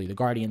specifically. The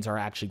guardians are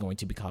actually going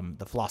to become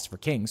the philosopher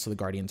kings. So the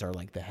guardians are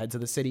like the heads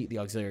of the city. The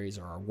auxiliaries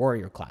are our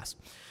warrior class.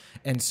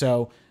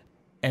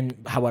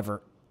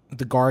 However,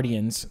 the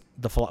guardians,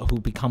 who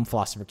become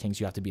philosopher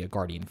kings, you have to be a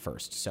guardian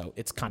first. So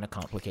it's kind of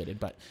complicated,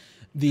 but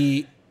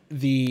we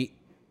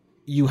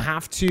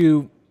have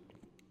to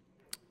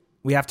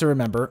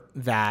remember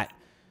that,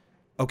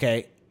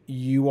 okay,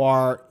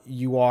 they're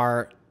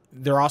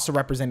also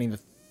representing the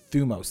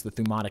thumos, the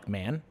thumotic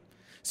man.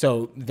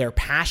 So their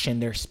passion,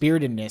 their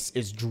spiritedness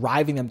is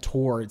driving them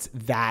towards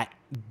that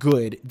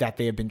good that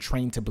they have been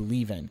trained to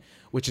believe in,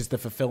 which is the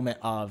fulfillment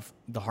of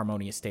the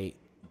harmonious state,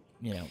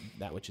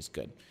 that which is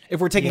good.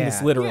 If we're taking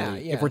this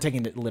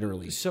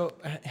literally. So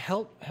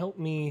help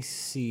me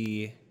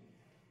see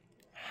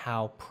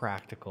how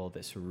practical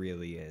this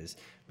really is,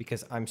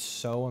 because I'm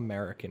so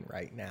American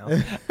right now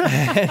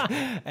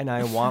and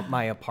I want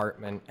my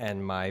apartment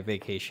and my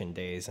vacation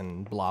days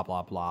and blah,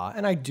 blah, blah.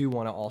 And I do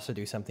want to also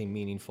do something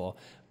meaningful,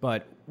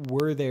 but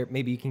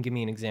maybe you can give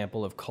me an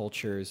example of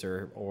cultures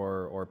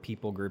or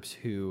people groups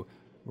who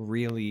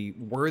really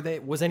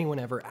was anyone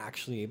ever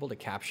actually able to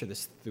capture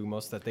this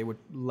thumos, that they would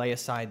lay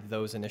aside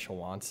those initial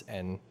wants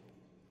and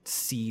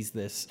seize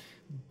this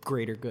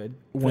greater good?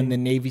 When the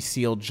Navy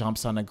SEAL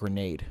jumps on a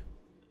grenade.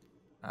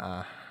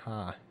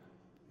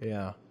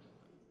 Yeah.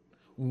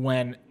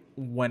 When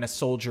a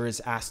soldier is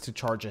asked to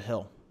charge a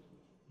hill,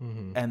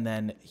 and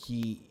then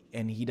he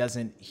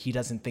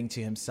doesn't think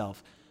to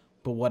himself,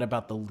 but what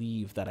about the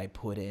leave that I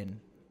put in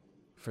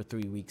for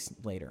 3 weeks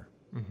later?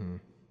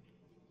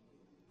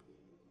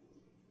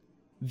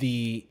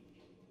 The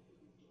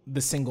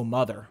single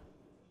mother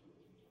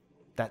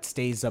that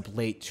stays up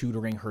late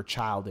tutoring her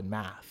child in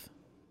math,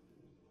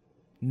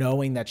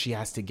 knowing that she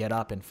has to get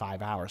up in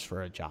 5 hours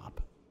for a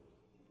job.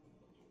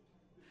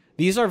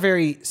 These are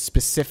very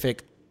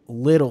specific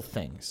little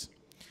things.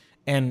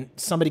 And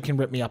somebody can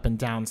rip me up and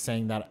down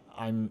saying that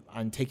I'm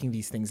taking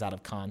these things out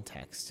of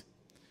context,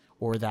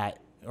 or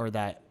that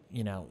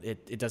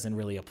it doesn't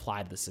really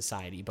apply to the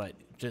society, but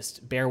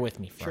just bear with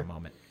me for a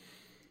moment.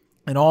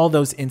 In all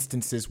those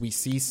instances, we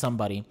see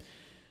somebody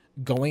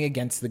going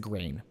against the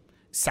grain,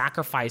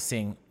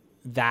 sacrificing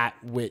that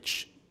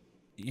which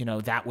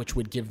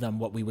would give them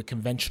what we would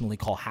conventionally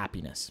call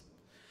happiness.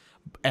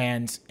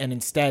 And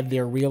instead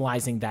they're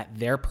realizing that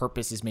their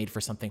purpose is made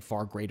for something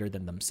far greater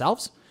than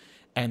themselves,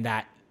 and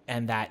that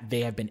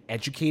they have been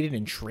educated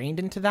and trained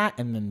into that,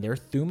 and then their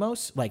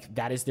thumos, like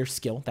that is their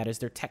skill, that is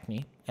their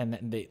technique, and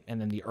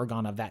then the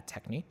ergon of that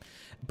technique.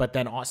 But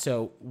then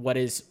also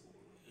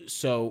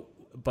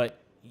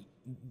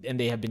and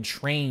they have been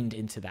trained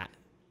into that,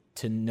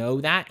 to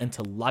know that and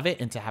to love it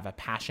and to have a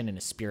passion and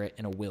a spirit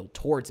and a will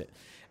towards it,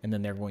 and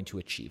then they're going to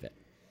achieve it.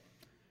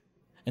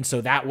 And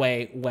so that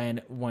way,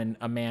 when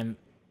a man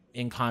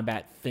in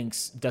combat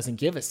doesn't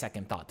give a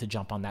second thought to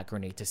jump on that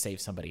grenade to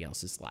save somebody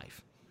else's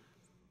life.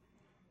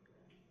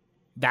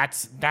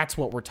 That's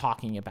what we're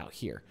talking about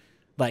here.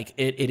 Like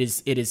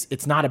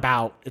it's not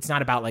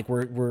about like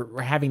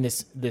we're having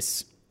this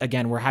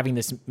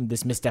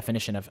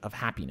misdefinition of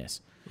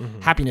happiness.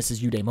 Mm-hmm. Happiness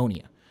is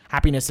eudaimonia.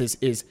 Happiness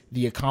is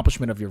the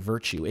accomplishment of your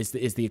virtue, is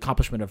the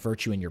accomplishment of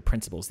virtue in your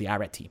principles, the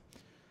arete.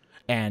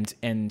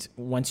 And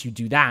once you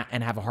do that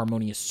and have a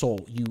harmonious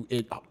soul,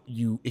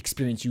 you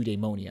experience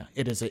eudaimonia.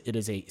 It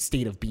is a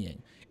state of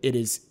being.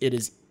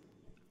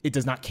 It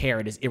does not care.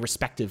 It is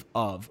irrespective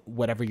of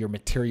whatever your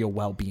material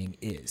well-being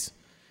is.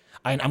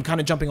 I'm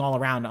kind of jumping all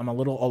around. I'm a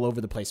little all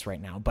over the place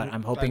right now, but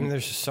I'm hoping.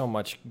 There's just so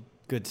much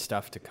good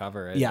stuff to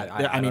cover.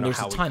 Yeah, there's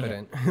a ton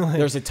here.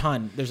 There's a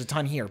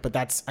ton here, but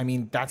that's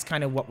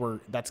kind of what we're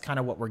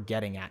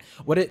getting at.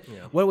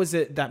 What was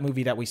it, that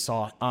movie that we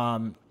saw?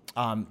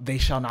 They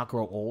Shall Not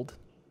Grow Old.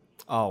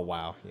 Oh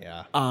wow,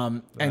 yeah.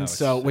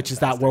 Which is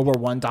that World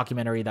War I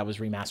documentary that was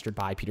remastered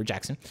by Peter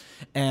Jackson,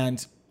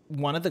 and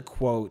one of the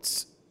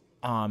quotes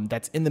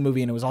that's in the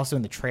movie, and it was also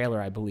in the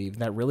trailer, I believe,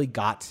 that really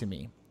got to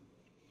me,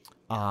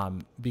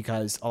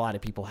 because a lot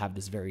of people have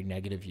this very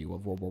negative view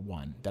of World War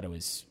I, that it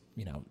was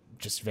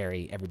just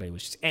everybody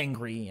was just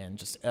angry and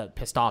just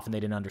pissed off, and they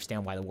didn't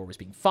understand why the war was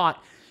being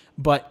fought.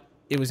 But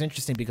it was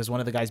interesting because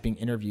one of the guys being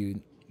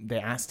interviewed, they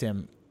asked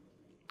him,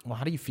 well,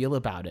 how do you feel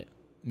about it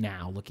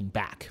now, looking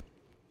back?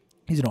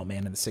 He's an old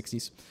man in the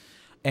 60s.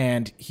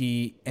 And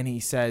he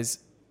says,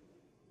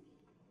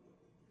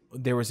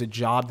 there was a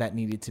job that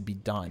needed to be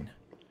done.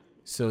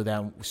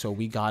 So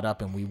we got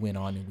up and we went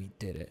on and we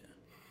did it.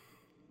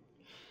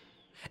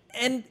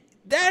 And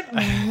that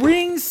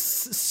rings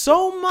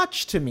so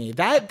much to me.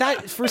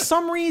 That for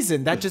some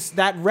reason that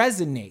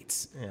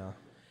resonates. Yeah.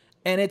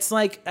 And it's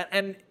like,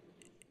 and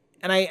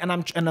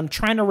I'm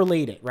trying to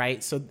relate it,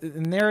 right? So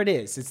and there it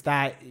is. It's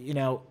that,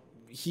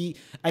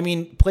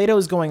 Plato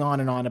is going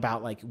on and on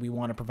about like we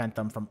want to prevent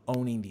them from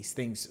owning these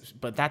things,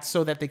 but that's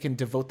so that they can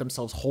devote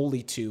themselves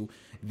wholly to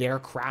their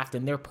craft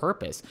and their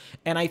purpose.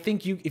 And I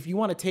think if you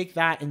want to take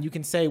that and you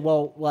can say,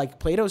 well, like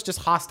Plato's just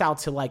hostile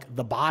to like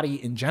the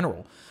body in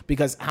general,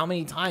 because how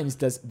many times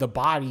does the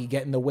body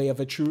get in the way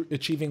of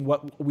achieving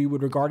what we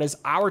would regard as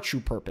our true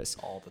purpose?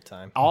 All the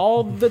time.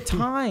 All the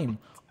time.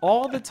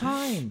 All the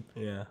time.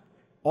 Yeah.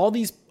 All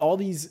these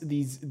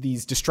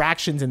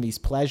distractions and these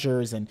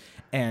pleasures and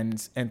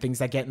things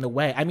that get in the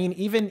way. I mean,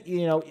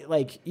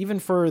 even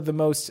for the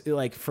most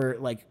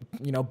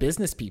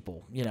business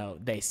people,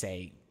 they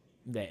say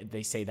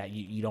that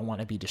you don't want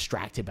to be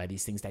distracted by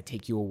these things that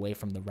take you away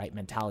from the right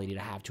mentality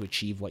to have to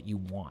achieve what you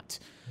want.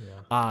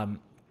 Yeah.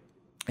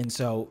 And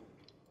so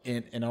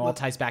it all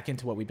ties back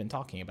into what we've been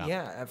talking about.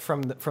 Yeah,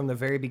 from the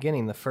very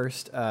beginning, the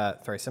first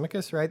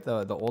Thrasymachus, right?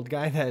 The old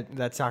guy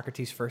that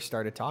Socrates first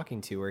started talking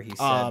to, where he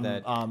said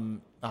that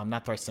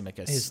not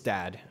Thrasymachus. His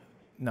dad.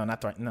 No,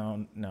 not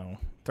no.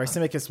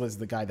 Thrasymachus was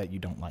the guy that you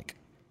don't like.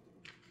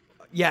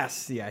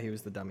 Yes, yeah, he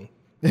was the dummy.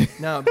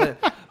 No,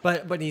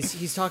 but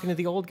he's talking to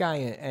the old guy,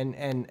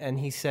 and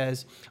he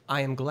says,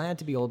 "I am glad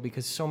to be old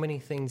because so many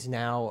things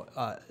now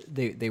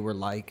they were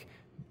like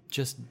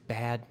just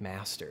bad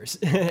masters."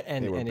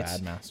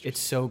 It's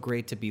so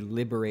great to be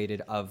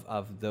liberated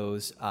of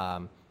those.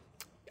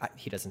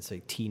 He doesn't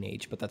say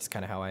teenage, but that's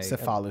kind of how I...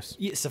 Cephalus.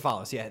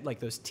 Cephalus, yeah, like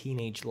those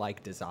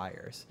teenage-like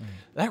desires. Mm.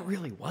 That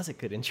really was a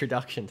good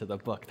introduction to the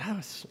book. That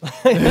was...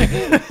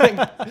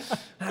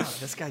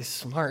 this guy's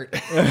smart.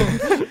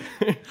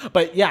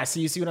 But yeah, so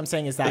you see what I'm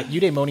saying is that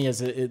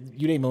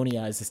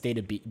eudaimonia is a state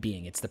of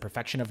being. It's the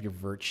perfection of your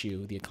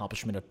virtue, the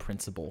accomplishment of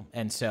principle.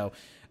 And so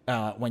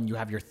when you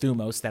have your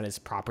thumos that is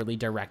properly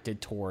directed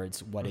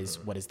towards what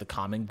is the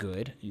common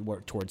good, you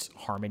work towards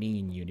harmony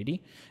and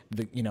unity.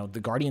 The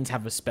guardians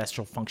have a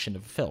special function to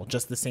fulfill,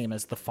 just the same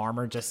as the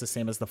farmer, just the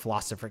same as the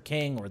philosopher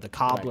king or the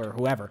cobbler, right, or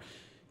whoever.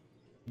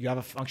 You have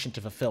a function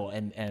to fulfill,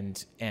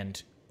 and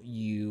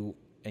you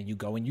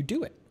go and you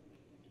do it,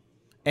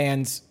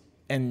 and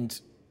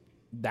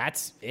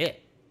that's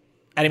it.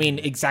 And I mean,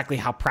 exactly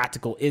how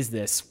practical is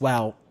this?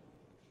 Well,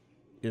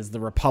 is the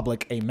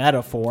Republic a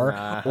metaphor,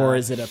 or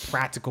is it a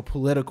practical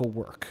political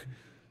work?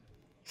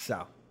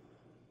 So,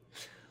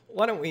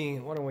 why don't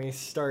we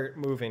start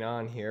moving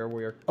on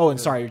here?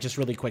 Sorry, just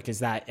really quick, is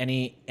that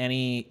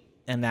any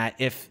and that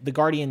if the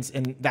Guardians,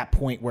 in that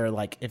point where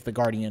like if the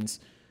Guardians,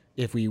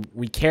 if we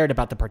cared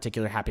about the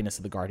particular happiness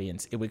of the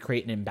Guardians, it would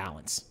create an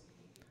imbalance,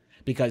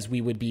 because we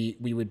would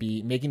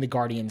be making the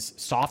Guardians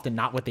soft and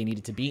not what they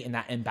needed to be, and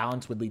that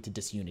imbalance would lead to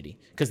disunity,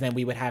 because then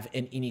we would have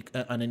an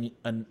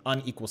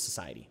unequal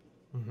society.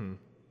 Mm-hmm.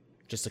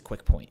 Just a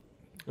quick point.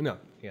 No,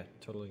 yeah,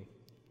 totally.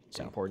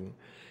 So important.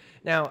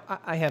 Now,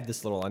 I have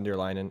this little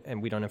underline,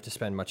 and we don't have to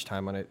spend much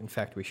time on it. In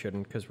fact, we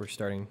shouldn't, because we're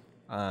starting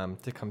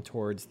to come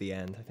towards the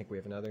end. I think we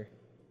have another.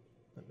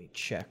 Let me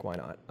check. Why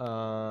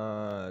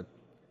not?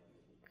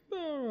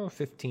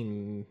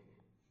 15,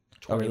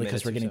 20 really? minutes.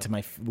 Because we're getting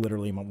to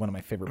literally one of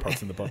my favorite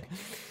parts of the book.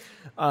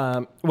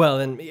 Well,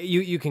 then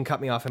you can cut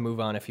me off and move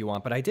on if you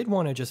want. But I did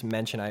want to just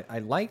mention, I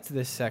liked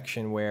this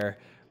section where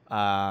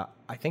I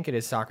think it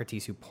is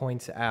Socrates who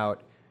points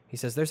out, he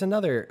says, there's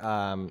another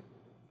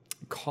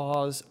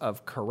cause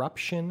of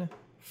corruption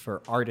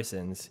for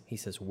artisans. He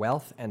says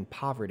wealth and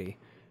poverty.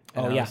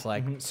 And I was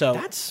like, so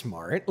that's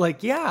smart.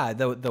 Like, yeah,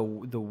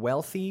 the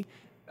wealthy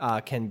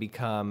can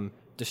become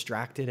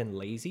distracted and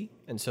lazy,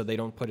 and so they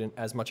don't put in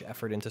as much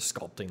effort into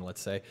sculpting,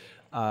 let's say.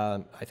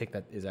 I think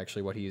that is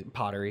actually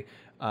pottery.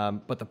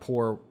 But the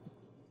poor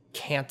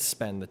can't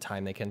spend the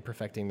time they can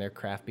perfecting their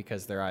craft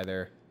because they're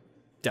either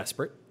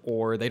desperate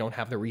or they don't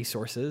have the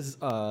resources,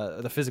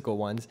 the physical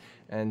ones.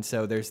 And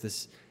so there's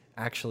this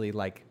actually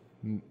like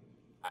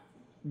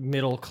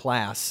middle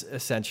class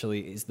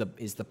essentially is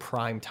the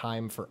prime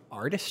time for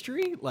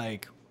artistry.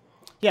 Like,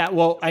 yeah,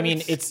 well, I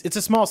mean, it's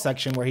a small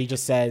section where he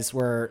just says,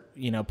 where,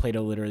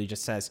 Plato literally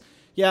just says,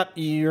 yep,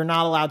 you're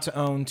not allowed to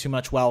own too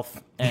much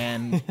wealth,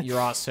 and we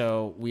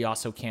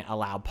also can't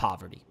allow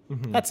poverty.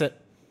 Mm-hmm. That's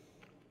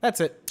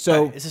it.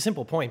 So it's a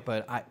simple point,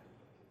 but I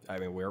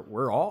mean,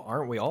 we're all,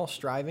 aren't we all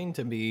striving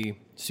to be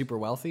super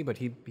wealthy? But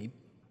he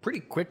pretty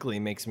quickly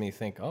makes me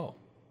think, oh,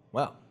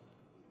 well,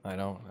 I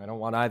don't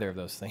want either of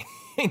those things.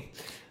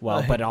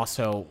 Well, but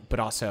also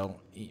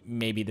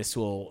maybe this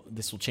will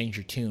change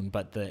your tune.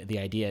 But the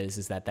idea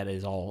is that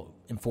is all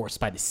enforced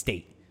by the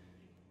state.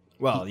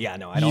 Well, yeah,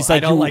 no, I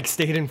don't like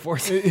state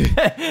enforcement.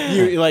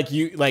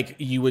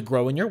 you would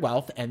grow in your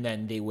wealth, and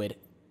then they would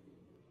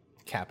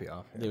cap you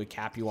off. They would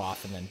cap you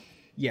off, and then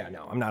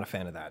no, I'm not a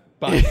fan of that.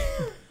 But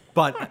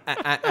but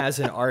as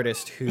an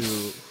artist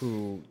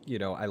who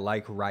I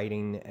like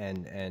writing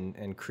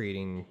and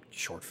creating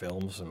short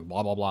films and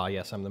blah blah blah.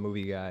 Yes, I'm the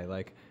movie guy.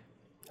 Like,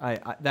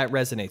 I that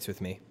resonates with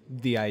me.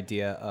 The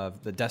idea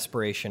of the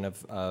desperation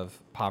of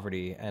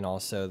poverty, and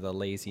also the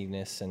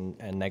laziness and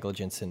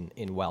negligence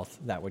in wealth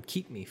that would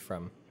keep me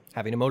from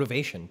having a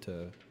motivation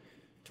to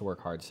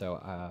work hard.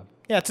 So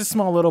yeah, it's a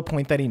small little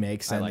point that he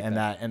makes, and, like and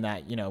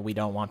that we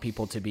don't want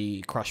people to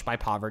be crushed by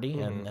poverty,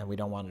 mm-hmm. and we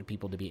don't want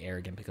people to be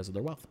arrogant because of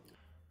their wealth.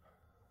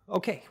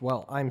 Okay,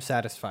 well, I'm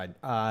satisfied.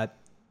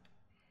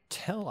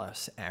 Tell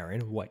us,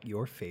 Aaron, what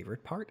your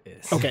favorite part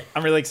is. Okay,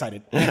 I'm really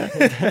excited.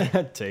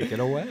 Take it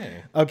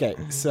away. Okay,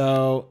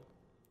 so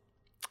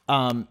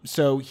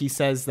he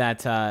says that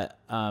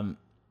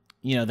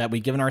that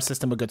we've given our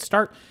system a good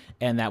start,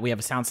 and that we have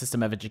a sound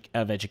system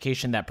of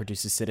education that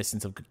produces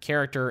citizens of good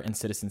character and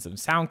citizens of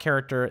sound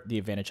character. The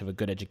advantage of a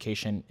good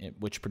education,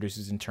 which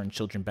produces in turn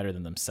children better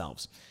than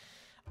themselves.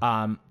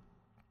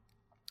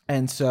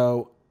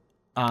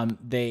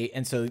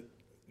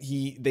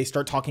 They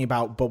start talking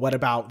about, but what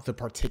about the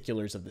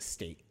particulars of the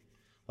state?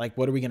 Like,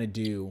 what are we going to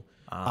do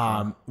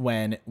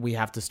when we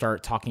have to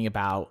start talking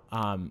about,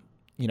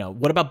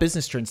 what about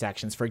business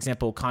transactions? For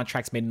example,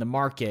 contracts made in the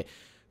market,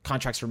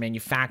 contracts for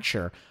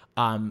manufacture,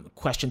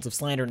 questions of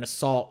slander and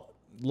assault,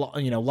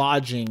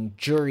 lodging,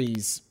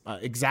 juries,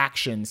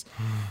 exactions,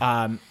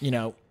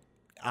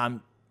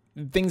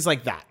 things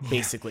like that,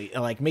 basically.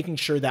 Like making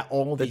sure that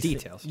all the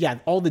details.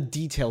 All the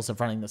details of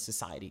running the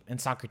society.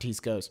 And Socrates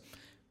goes,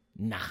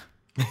 nah.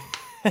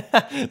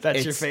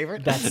 That's your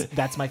favorite?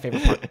 That's my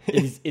favorite part.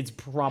 It's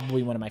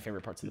probably one of my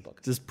favorite parts of the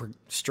book. Just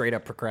straight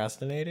up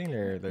procrastinating,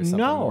 or there's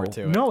something more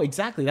to it? No,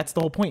 exactly. That's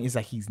the whole point, is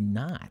that he's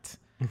not.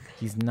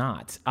 He's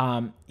not.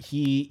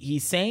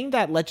 He's saying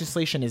that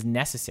legislation is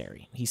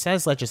necessary. He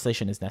says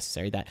legislation is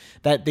necessary,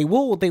 that they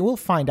will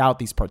find out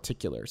these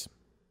particulars.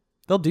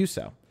 They'll do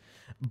so.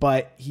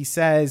 But he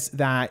says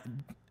that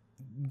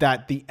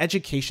the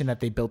education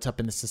that they built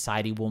up in the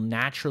society will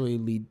naturally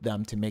lead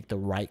them to make the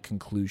right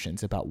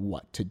conclusions about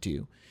what to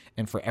do,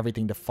 and for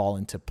everything to fall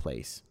into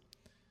place.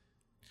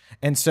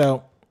 And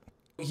so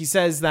he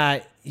says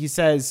that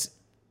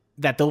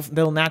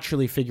they'll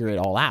naturally figure it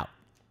all out.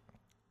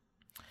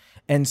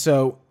 And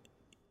so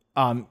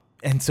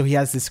he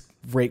has this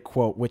great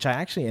quote, which I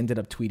actually ended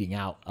up tweeting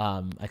out,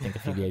 I think a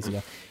few days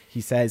ago.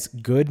 He says,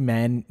 "Good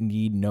men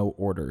need no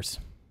orders."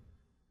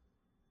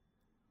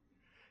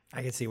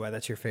 I can see why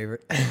that's your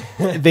favorite.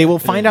 They will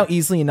find out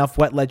easily enough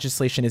what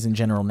legislation is in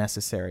general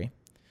necessary.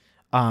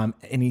 And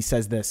he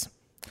says this.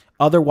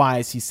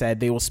 Otherwise, he said,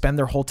 they will spend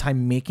their whole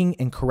time making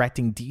and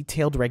correcting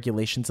detailed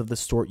regulations of the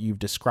sort you've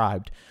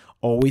described,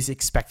 always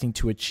expecting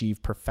to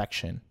achieve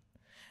perfection.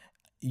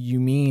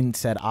 You mean,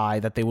 said I,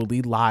 that they will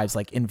lead lives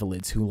like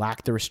invalids who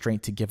lack the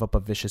restraint to give up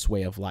a vicious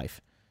way of life.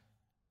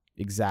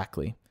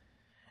 Exactly.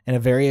 and a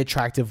very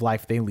attractive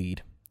life they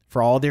lead,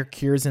 for all their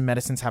cures and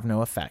medicines have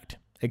no effect,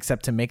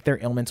 except to make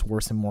their ailments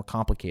worse and more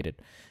complicated.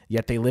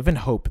 Yet they live in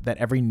hope that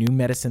every new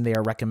medicine they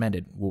are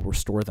recommended will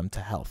restore them to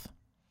health.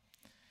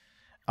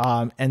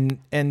 And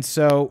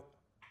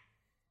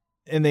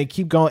they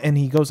keep going, and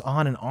he goes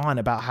on and on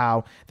about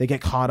how they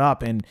get caught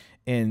up in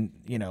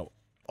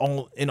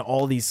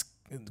all these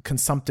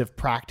consumptive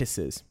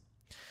practices,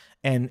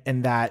 and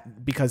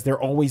that because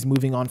they're always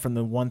moving on from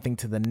the one thing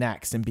to the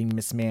next and being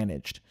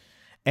mismanaged,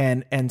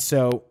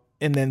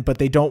 but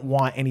they don't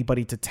want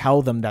anybody to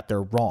tell them that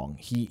they're wrong.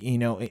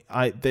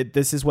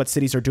 This is what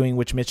cities are doing,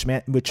 which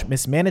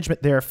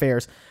mismanagement their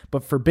affairs,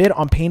 but forbid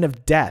on pain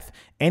of death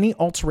any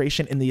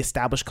alteration in the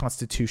established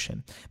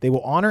constitution. They will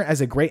honor as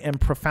a great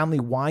and profoundly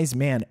wise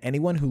man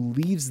anyone who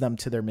leaves them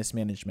to their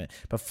mismanagement,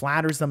 but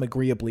flatters them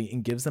agreeably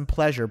and gives them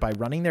pleasure by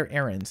running their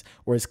errands,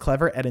 or is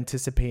clever at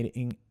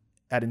anticipating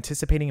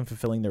and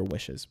fulfilling their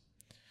wishes.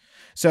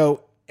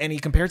 So. And he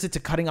compares it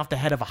to cutting off the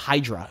head of a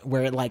hydra,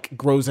 where it like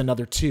grows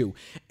another two.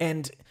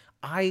 And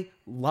I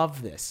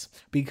love this,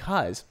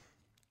 because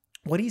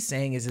what he's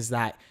saying is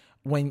that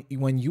when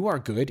you are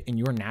good and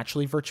you are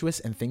naturally virtuous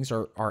and things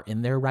are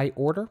in their right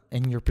order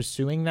and you're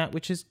pursuing that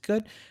which is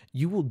good,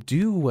 you will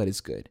do what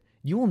is good.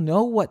 You will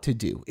know what to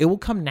do. It will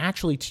come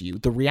naturally to you.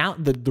 The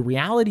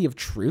reality of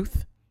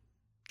truth,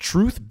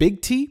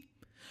 big T,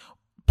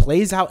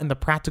 plays out in the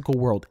practical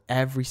world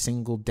every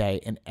single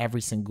day in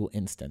every single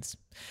instance.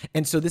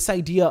 And so this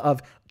idea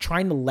of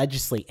trying to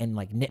legislate and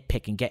like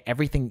nitpick and get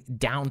everything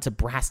down to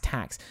brass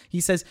tacks, he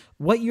says,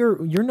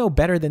 you're no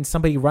better than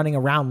somebody running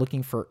around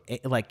looking for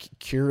like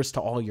cures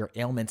to all your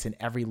ailments in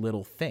every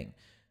little thing.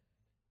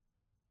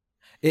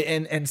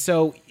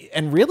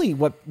 And really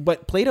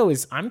what Plato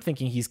is, I'm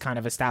thinking he's kind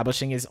of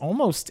establishing is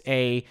almost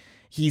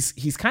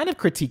he's kind of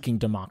critiquing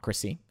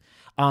democracy.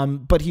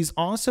 But he's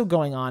also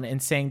going on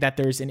and saying that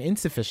there's an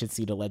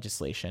insufficiency to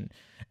legislation.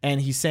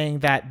 And he's saying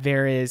that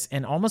there is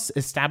an almost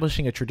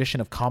establishing a tradition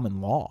of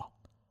common law.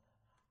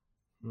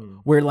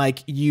 Where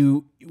not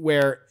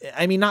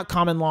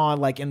common law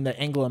like in the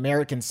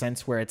Anglo-American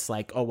sense, where it's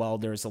like, oh, well,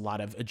 there's a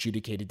lot of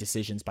adjudicated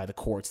decisions by the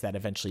courts that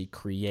eventually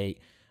create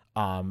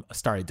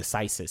stare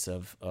decisis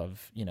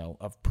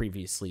of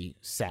previously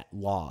set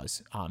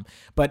laws.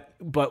 But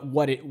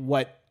what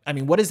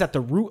is at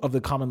the root of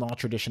the common law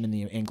tradition in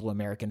the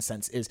Anglo-American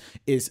sense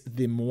is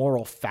the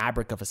moral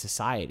fabric of a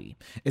society,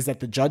 is that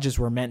the judges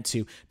were meant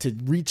to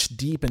reach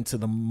deep into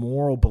the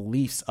moral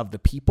beliefs of the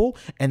people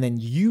and then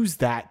use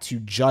that to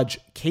judge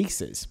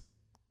cases,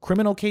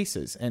 criminal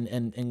cases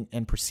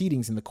and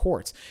proceedings in the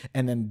courts.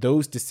 And then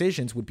those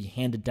decisions would be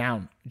handed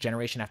down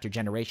generation after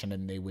generation,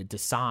 and they would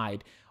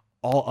decide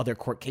all other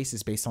court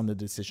cases based on the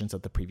decisions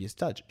of the previous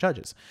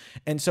judges.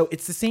 And so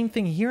it's the same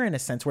thing here in a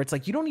sense, where it's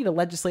like you don't need to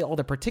legislate all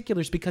the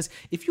particulars, because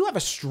if you have a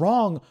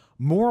strong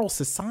moral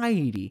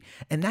society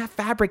and that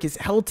fabric is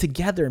held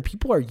together and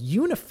people are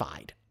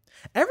unified,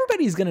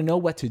 everybody's going to know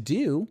what to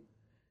do.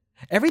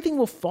 Everything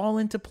will fall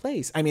into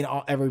place. I mean,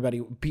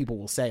 people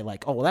will say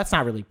like, oh, well, that's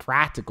not really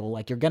practical.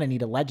 Like, you're going to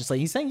need to legislate.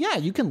 He's saying, yeah,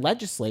 you can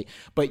legislate,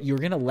 but you're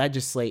going to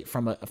legislate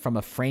from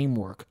a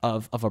framework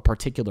of a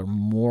particular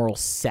moral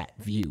set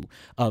view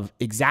of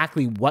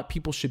exactly what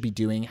people should be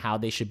doing, how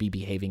they should be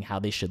behaving, how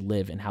they should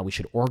live, and how we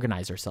should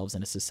organize ourselves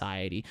in a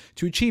society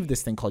to achieve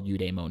this thing called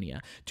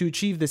eudaimonia, to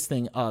achieve this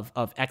thing of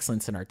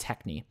excellence in our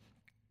techne.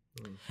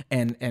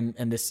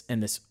 And this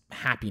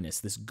happiness,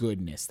 this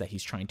goodness that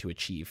he's trying to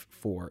achieve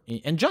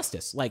and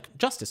justice,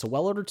 a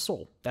well-ordered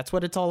soul. That's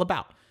what it's all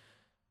about.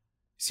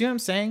 See what I'm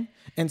saying?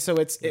 And so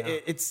it's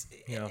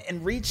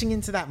and reaching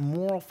into that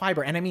moral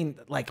fiber. And I mean,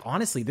 like,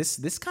 honestly,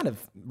 this kind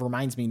of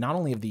reminds me not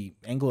only of the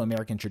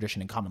Anglo-American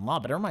tradition in common law,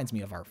 but it reminds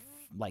me of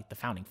the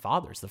founding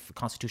fathers, the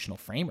constitutional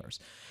framers,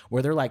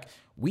 where they're like,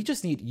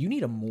 you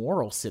need a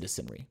moral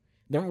citizenry.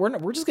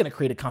 We're just going to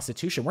create a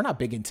constitution. We're not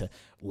big into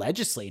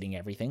legislating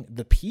everything.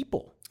 The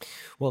people.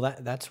 Well,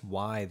 that's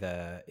why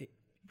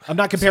I'm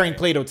not comparing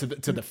Plato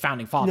to the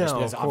founding fathers,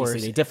 because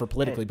obviously they differ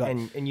politically.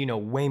 And you know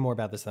way more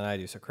about this than I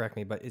do, so correct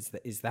me. But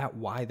is that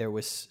why there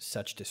was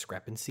such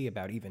discrepancy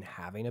about even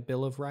having a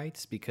Bill of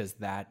Rights? Because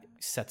that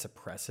sets a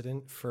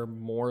precedent for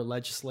more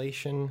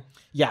legislation.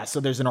 Yeah.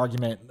 So there's an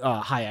argument.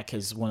 Hayek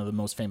is one of the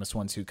most famous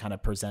ones who kind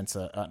of presents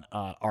an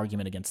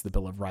argument against the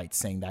Bill of Rights,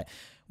 saying that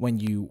when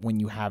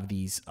you have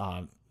these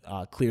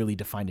clearly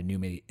defined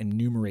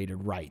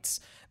enumerated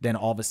rights, then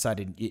all of a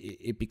sudden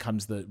it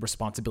becomes the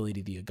responsibility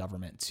of the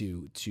government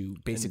to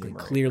basically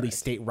clearly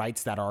state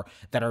rights that are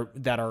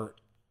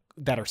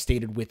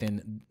stated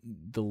within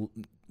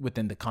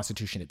the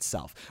Constitution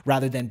itself,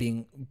 rather than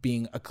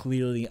being a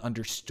clearly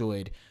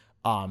understood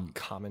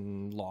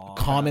common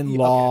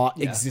law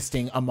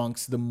existing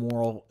amongst the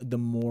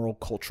moral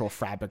cultural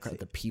fabric of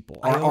the people,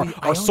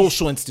 our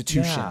social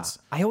institutions.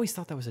 Yeah, I always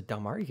thought that was a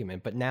dumb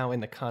argument, but now in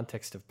the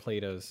context of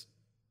Plato's,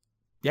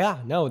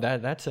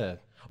 that's a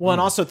Well,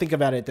 and also think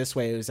about it this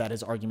way, is that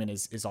his argument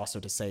is also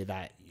to say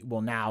that,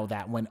 well, now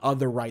that when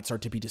other rights are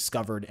to be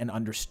discovered and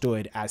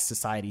understood as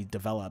society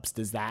develops,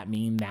 does that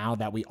mean now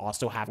that we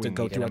also have to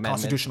go through a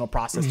constitutional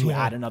process to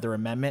add another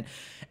amendment?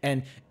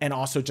 And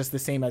also, just the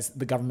same as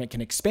the government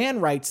can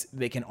expand rights,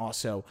 they can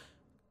also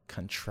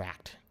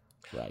contract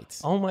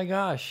rights. Oh my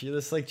gosh,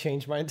 this like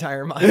changed my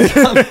entire mind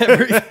on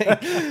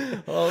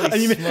everything.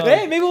 Holy smoke.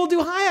 Hey, maybe we'll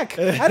do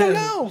Hayek. I don't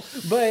know.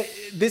 But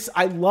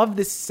I love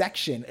this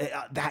section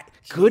that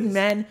good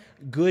men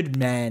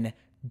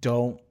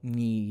don't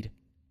need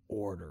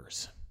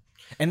orders.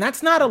 And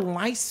that's not a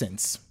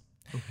license.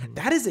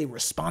 That is a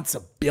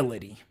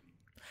responsibility.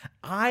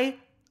 I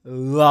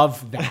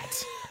love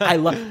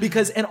that.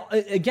 Because, and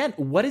again,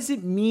 what does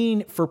it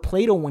mean for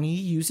Plato when he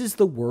uses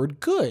the word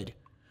good?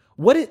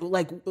 What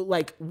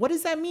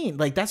does that mean?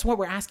 Like, that's what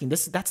we're asking.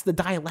 That's the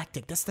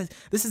dialectic. This is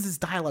this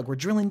dialogue. We're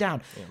drilling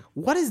down. Yeah.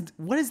 What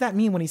does that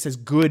mean when he says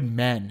good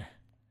men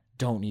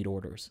don't need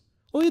orders?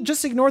 Well, you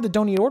just ignore the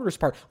don't need orders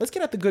part. Let's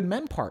get at the good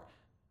men part.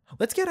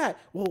 Let's get at,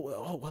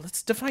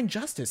 let's define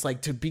justice.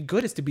 Like, to be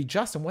good is to be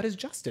just. And what is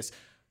justice?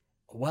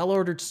 A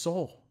well-ordered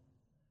soul.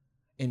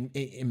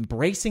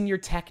 Embracing your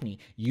techne,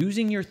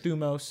 using your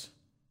thumos,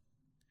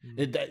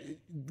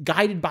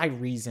 guided by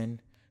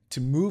reason, to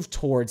move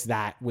towards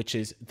that which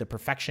is the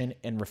perfection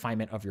and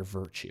refinement of your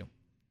virtue.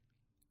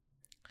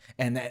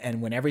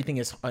 And when everything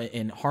is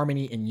in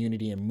harmony and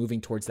unity and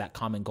moving towards that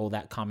common goal,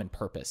 that common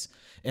purpose,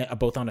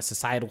 both on a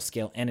societal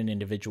scale and an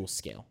individual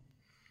scale,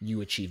 you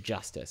achieve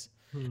justice.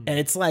 And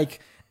it's like,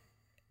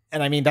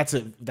 and I mean, that's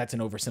an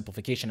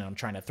oversimplification, and I'm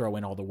trying to throw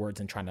in all the words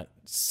and trying to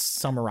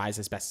summarize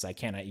as best as I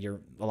can. You're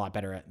a lot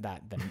better at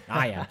that than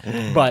I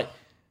am. But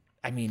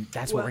I mean,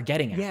 that's what we're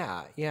getting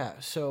at. Yeah.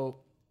 So,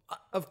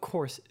 of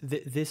course,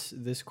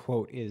 this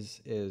quote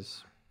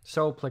is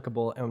so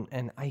applicable,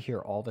 and I hear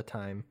all the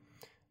time,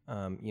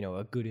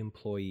 a good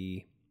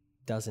employee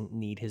doesn't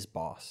need his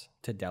boss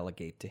to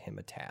delegate to him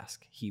a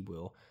task. He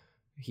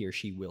or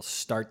she will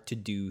start to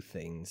do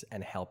things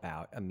and help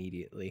out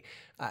immediately.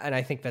 And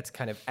I think that's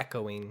kind of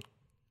echoing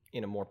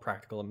in a more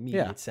practical,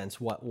 immediate sense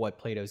what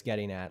Plato's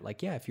getting at.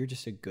 Like, if you're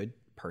just a good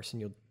person,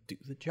 you'll do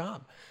the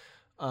job.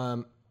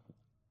 One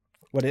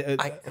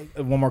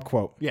more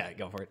quote. Yeah,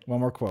 go for it.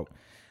 One more quote.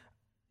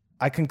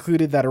 I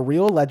concluded that a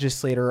real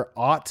legislator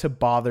ought to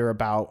bother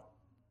about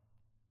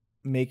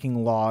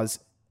making laws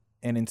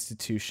and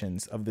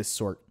institutions of this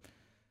sort,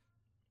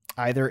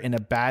 either in a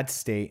bad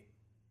state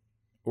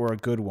or a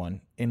good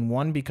one. In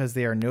one, because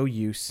they are no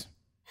use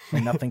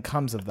and nothing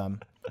comes of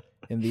them.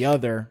 In the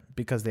other,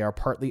 because they are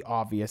partly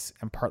obvious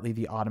and partly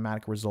the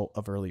automatic result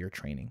of earlier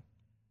training.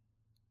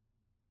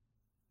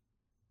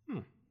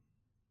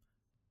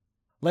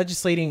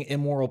 Legislating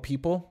immoral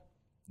people,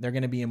 they're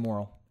going to be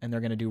immoral and they're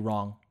going to do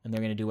wrong and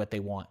they're going to do what they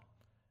want.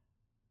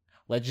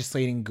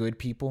 Legislating good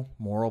people,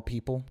 moral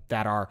people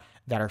that are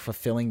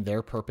fulfilling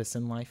their purpose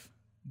in life,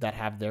 that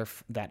have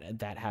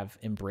that have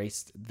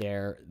embraced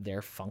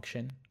their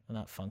function,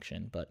 not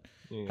function, but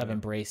have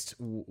embraced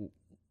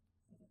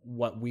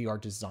what we are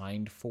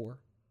designed for,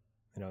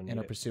 and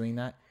are pursuing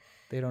that.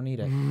 They don't need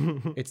it.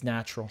 It's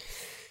natural.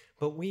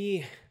 But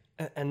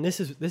this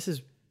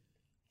is.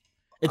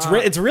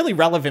 It's really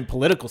relevant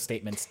political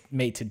statements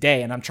made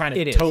today, and I'm trying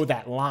to toe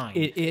that line.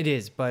 It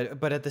is,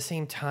 but at the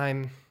same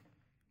time,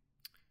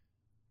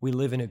 we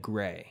live in a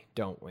gray,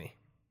 don't we?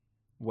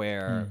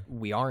 Where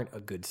we aren't a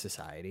good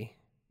society.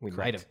 We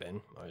might have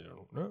been. I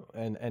don't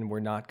know. And we're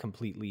not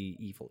completely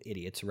evil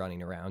idiots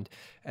running around.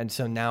 And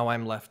so now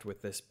I'm left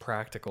with this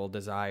practical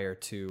desire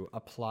to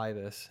apply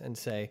this and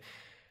say,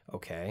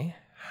 okay,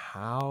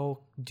 how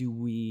do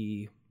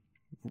we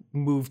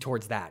move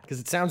towards that? Because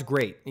it sounds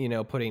great,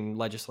 putting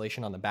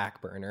legislation on the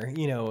back burner,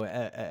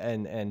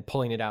 and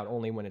pulling it out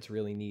only when it's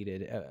really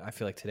needed. I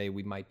feel like today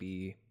we might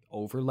be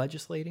over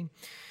legislating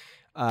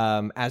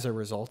as a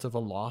result of a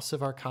loss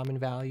of our common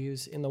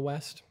values in the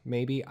West.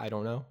 Maybe, I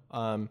don't know.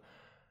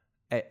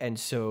 And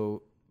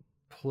so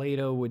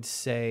Plato would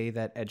say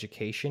that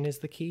education is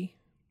the key,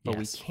 but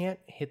we can't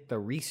hit the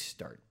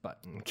restart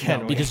button,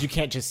 can we? Because you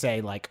can't just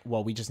say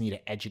we just need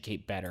to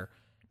educate better.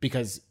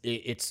 Because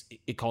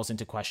it calls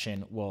into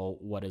question,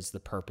 what is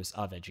the purpose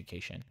of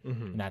education?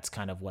 And that's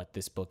kind of what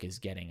this book is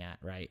getting at,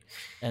 right?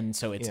 And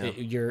so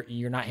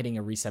you're not hitting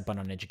a reset button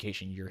on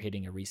education. You're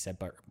hitting a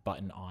reset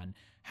button on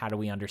how do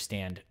we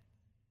understand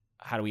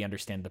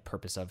the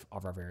purpose of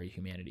our very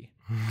humanity.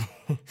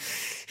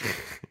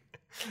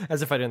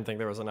 As if I didn't think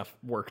there was enough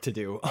work to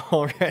do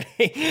already.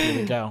 Here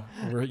we go.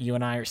 You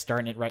and I are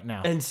starting it right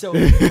now. And so,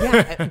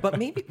 but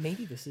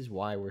maybe this is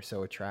why we were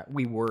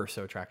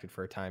so attracted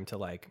for a time to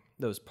like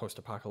those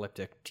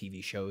post-apocalyptic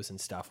TV shows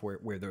and stuff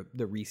where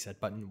the reset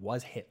button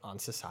was hit on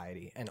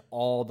society and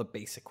all the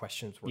basic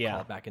questions were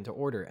called back into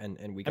order.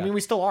 And we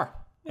still are.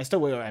 I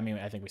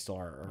think we still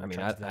are.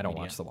 I don't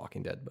watch The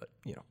Walking Dead, but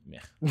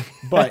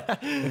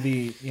But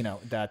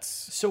that's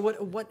so.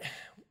 What?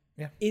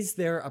 Yeah. Is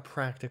there a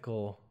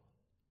practical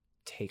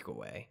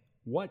takeaway?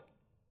 What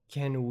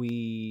can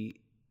we?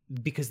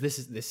 Because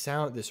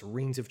this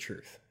rings of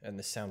truth, and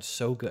this sounds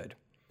so good.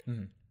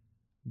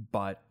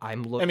 but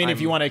I'm I mean, if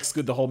you want to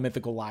exclude the whole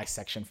mythical lie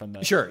section from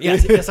the... Sure.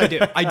 Yes, I do.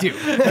 I do.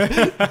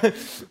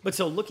 But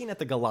so looking at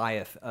the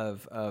Goliath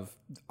of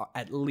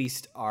at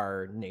least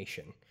our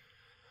nation,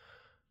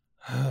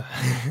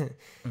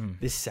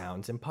 this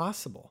sounds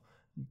impossible.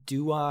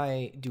 Do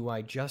I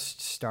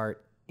just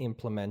start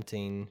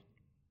implementing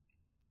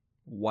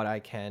what I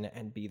can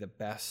and be the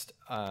best,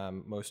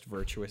 most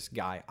virtuous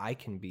guy I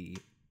can be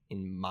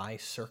in my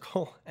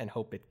circle and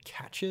hope it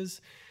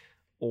catches?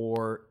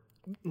 Or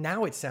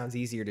now it sounds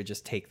easier to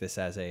just take this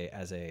as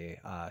a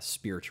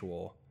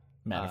spiritual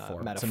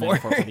metaphor. metaphor. It's a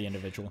metaphor for the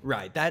individual.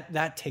 Right.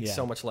 That takes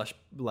so much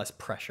less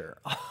pressure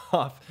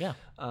off. Yeah.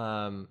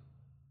 I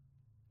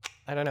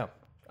don't know.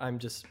 I'm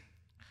just...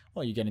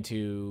 Well, you get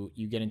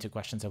into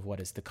questions of what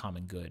is the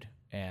common good,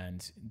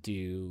 and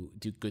do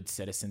good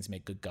citizens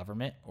make good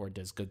government, or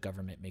does good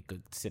government make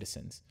good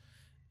citizens?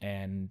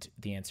 And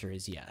the answer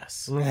is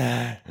yes.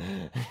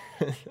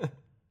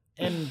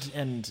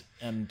 and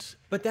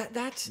But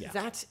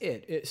that's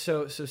it.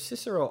 So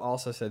Cicero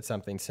also said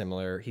something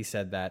similar. He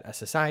said that a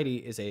society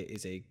is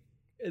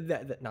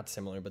that not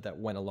similar, but that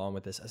went along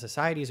with this. A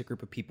society is a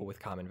group of people with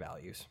common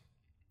values.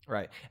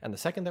 Right. And the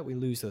second that we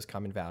lose those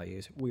common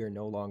values, we are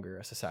no longer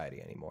a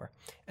society anymore.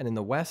 And in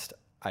the West,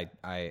 I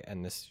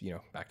and this,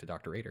 back to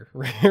Dr. Rader,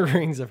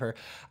 rings of her,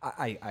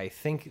 I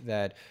think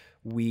that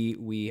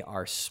we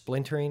are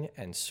splintering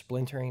and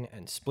splintering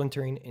and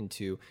splintering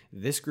into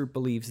this group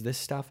believes this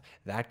stuff,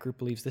 that group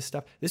believes this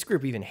stuff. This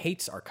group even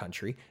hates our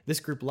country. This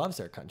group loves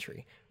our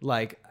country.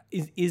 Like,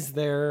 is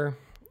there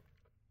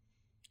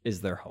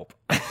hope?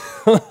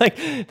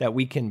 Like, that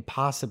we can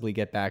possibly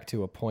get back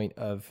to a point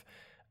of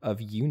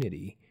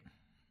unity?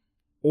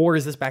 Or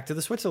is this back to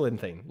the Switzerland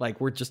thing? Like,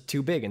 we're just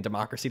too big and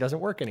democracy doesn't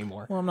work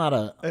anymore. Well,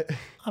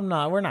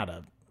 we're not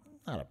a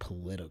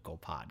political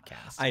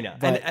podcast. I know.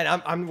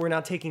 And we're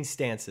not taking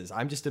stances.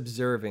 I'm just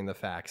observing the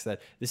facts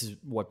that this is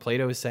what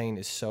Plato is saying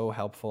is so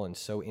helpful and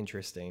so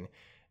interesting.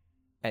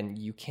 And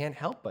you can't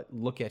help but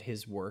look at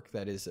his work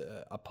that is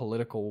a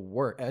political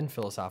work and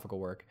philosophical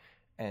work,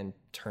 and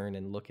turn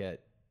and look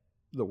at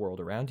the world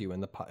around you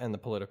and the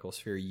political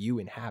sphere you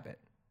inhabit.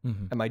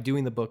 Mm-hmm. Am I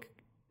doing the book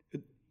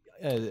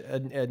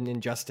an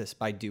injustice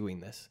by doing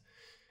this?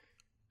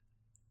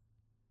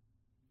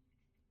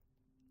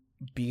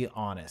 Be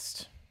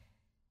honest,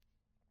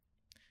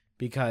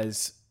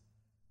 because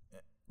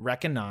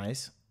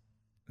recognize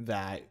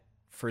that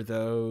for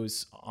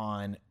those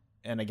on,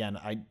 and again,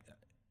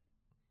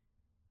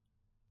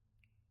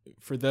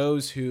 for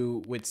those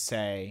who would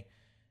say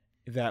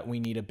that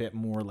we need a bit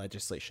more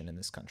legislation in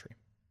this country,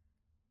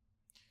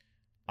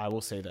 I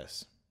will say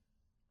this.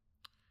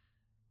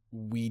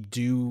 We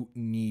do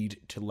need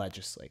to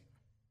legislate.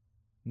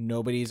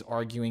 Nobody's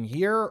arguing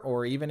here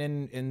or even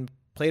in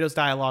Plato's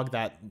dialogue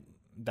that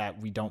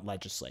we don't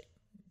legislate.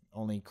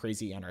 Only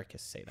crazy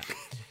anarchists say that.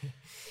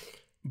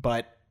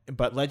 But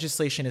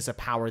legislation is a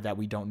power that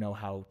we don't know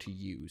how to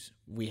use.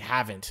 We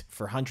haven't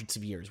for hundreds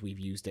of years. We've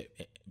used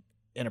it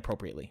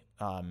inappropriately,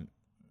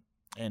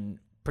 and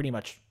pretty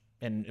much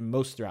and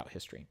most throughout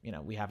history.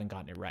 We haven't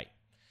gotten it right.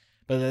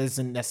 But that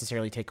doesn't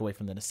necessarily take away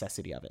from the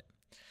necessity of it.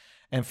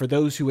 And for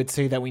those who would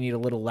say that we need a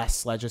little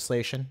less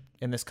legislation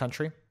in this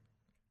country,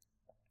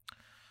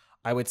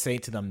 I would say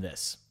to them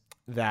this,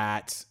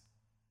 that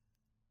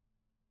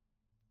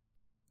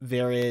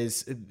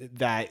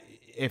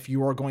if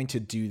you are going to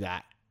do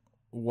that,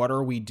 what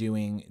are we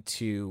doing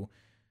to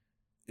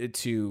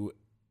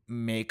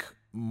make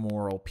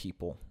moral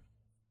people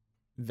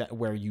that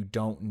where you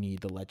don't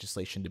need the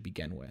legislation to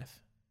begin with?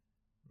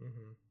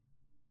 Mm-hmm.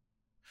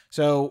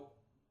 So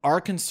our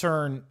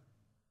concern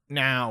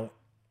now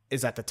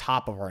is at the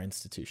top of our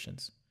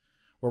institutions,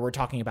 where we're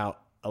talking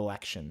about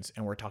elections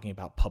and we're talking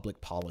about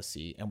public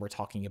policy and we're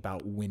talking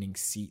about winning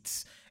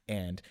seats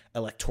and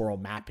electoral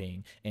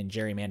mapping and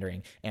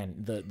gerrymandering,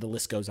 and the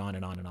list goes on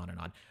and on and on and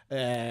on.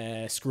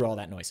 Screw all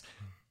that noise.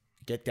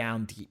 Get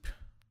down deep.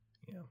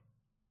 Yeah.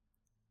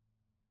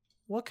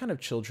 What kind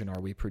of children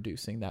are we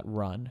producing that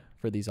run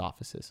for these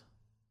offices?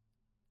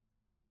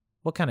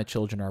 What kind of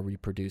children are we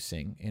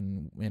producing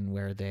in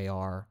where they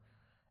are?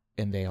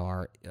 And they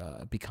are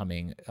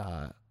becoming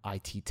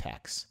IT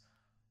techs,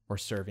 or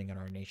serving in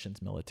our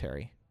nation's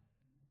military,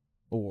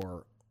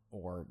 or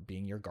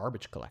being your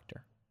garbage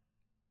collector,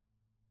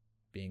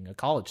 being a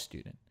college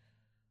student.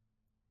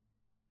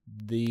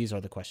 These are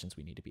the questions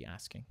we need to be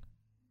asking.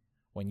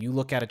 When you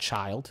look at a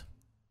child,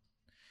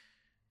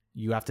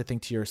 you have to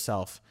think to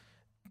yourself,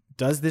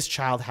 does this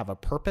child have a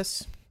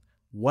purpose?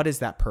 What is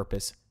that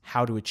purpose?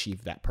 How to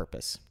achieve that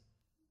purpose?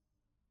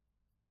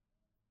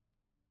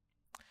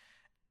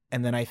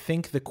 And then I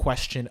think the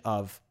question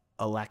of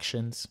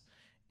elections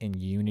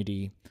and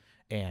unity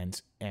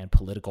and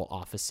political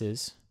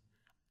offices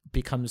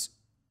becomes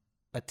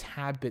a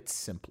tad bit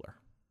simpler.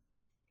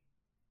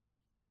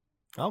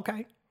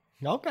 Okay.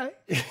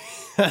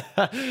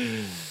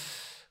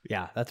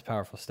 Yeah, that's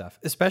powerful stuff.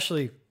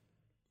 Especially,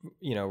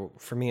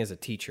 for me as a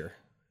teacher,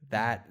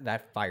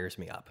 that fires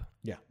me up.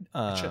 Yeah.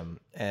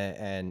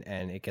 And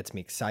it gets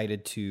me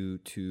excited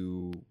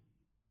to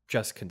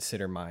just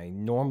consider my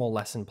normal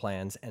lesson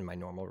plans and my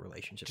normal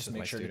relationships Just with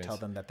make my sure students. to tell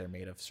them that they're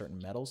made of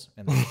certain metals,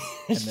 and then,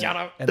 Shut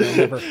up. and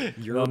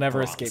they'll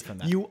never escape from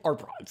that. You are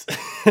bronze.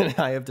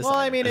 I have decided. Well,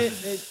 I mean,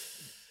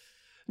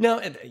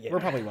 yeah.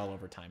 we're probably well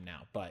over time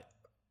now, but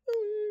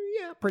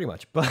Yeah, pretty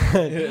much. But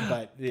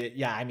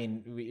yeah, I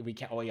mean, we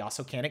can't. We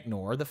also can't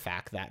ignore the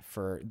fact that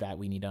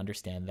we need to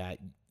understand that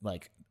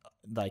like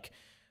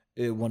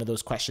one of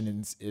those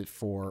questions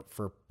for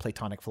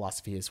Platonic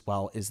philosophy as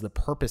well is the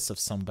purpose of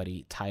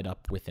somebody tied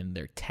up within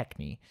their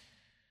techne,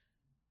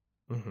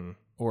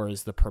 or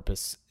is the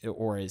purpose,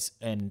 or is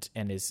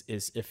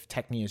if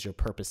techne is your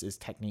purpose, is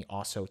techne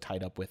also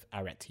tied up with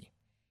arete,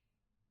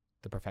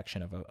 the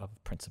perfection of a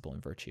principle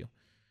and virtue,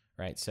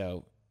 right?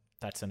 So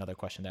that's another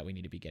question that we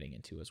need to be getting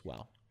into as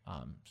well.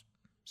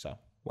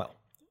 Well,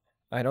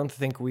 I don't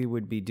think we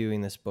would be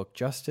doing this book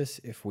justice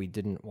if we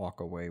didn't walk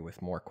away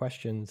with more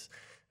questions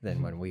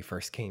than when we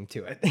first came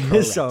to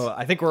it. So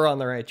I think we're on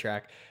the right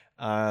track.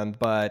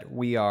 But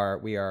we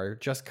are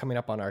just coming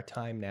up on our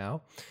time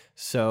now.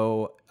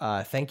 So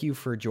thank you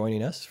for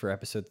joining us for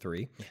episode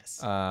 3. Yes.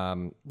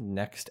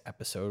 Next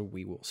episode,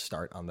 we will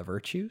start on the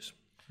virtues.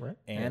 Right.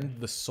 And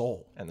the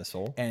soul. And the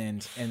soul.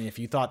 And if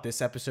you thought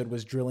this episode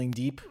was drilling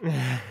deep,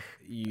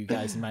 you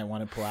guys might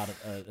want to pull out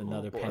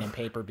another pen and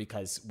paper,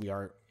 because we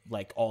are,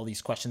 like, all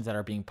these questions that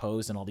are being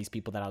posed and all these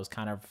people that I was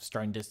kind of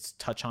starting to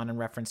touch on in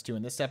reference to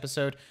in this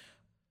episode.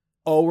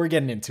 Oh, we're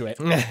getting into it.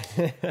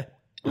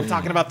 We're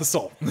talking about the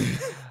soul.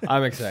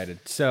 I'm excited.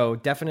 So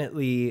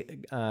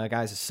definitely,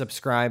 guys,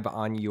 subscribe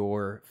on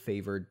your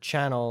favored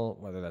channel,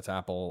 whether that's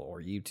Apple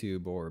or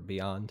YouTube or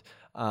beyond.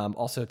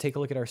 Also, take a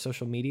look at our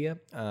social media.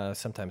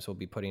 Sometimes we'll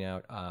be putting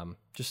out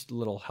just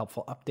little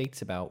helpful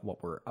updates about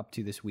what we're up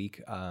to this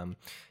week. Oh,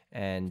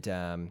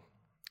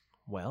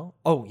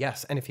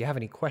 yes. And if you have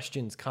any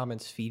questions,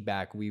 comments,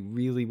 feedback, we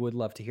really would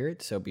love to hear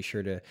it. So be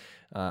sure to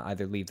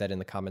either leave that in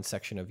the comments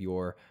section of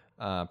your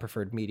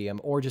preferred medium,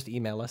 or just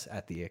email us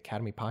at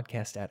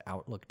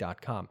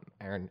theacademypodcast@outlook.com.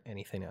 Aaron,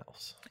 anything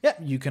else? Yeah,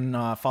 you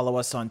can follow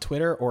us on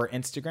Twitter or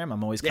Instagram.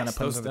 I'm always kind of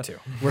those posting. are the two.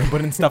 We're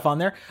putting stuff on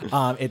there.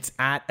 It's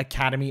at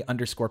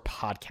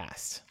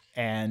academy_podcast.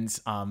 And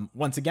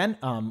once again,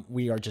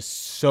 we are just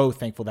so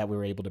thankful that we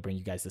were able to bring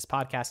you guys this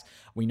podcast.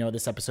 We know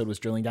this episode was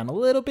drilling down a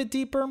little bit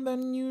deeper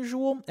than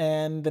usual,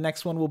 and the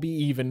next one will be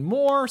even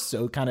more.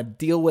 So kind of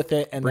deal with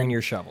it, and bring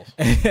your shovels.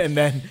 and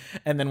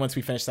then once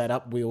we finish that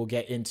up, we will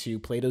get into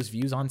Plato's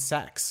views on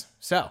sex.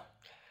 So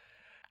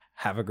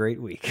have a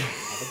great week.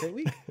 Have a great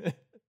week.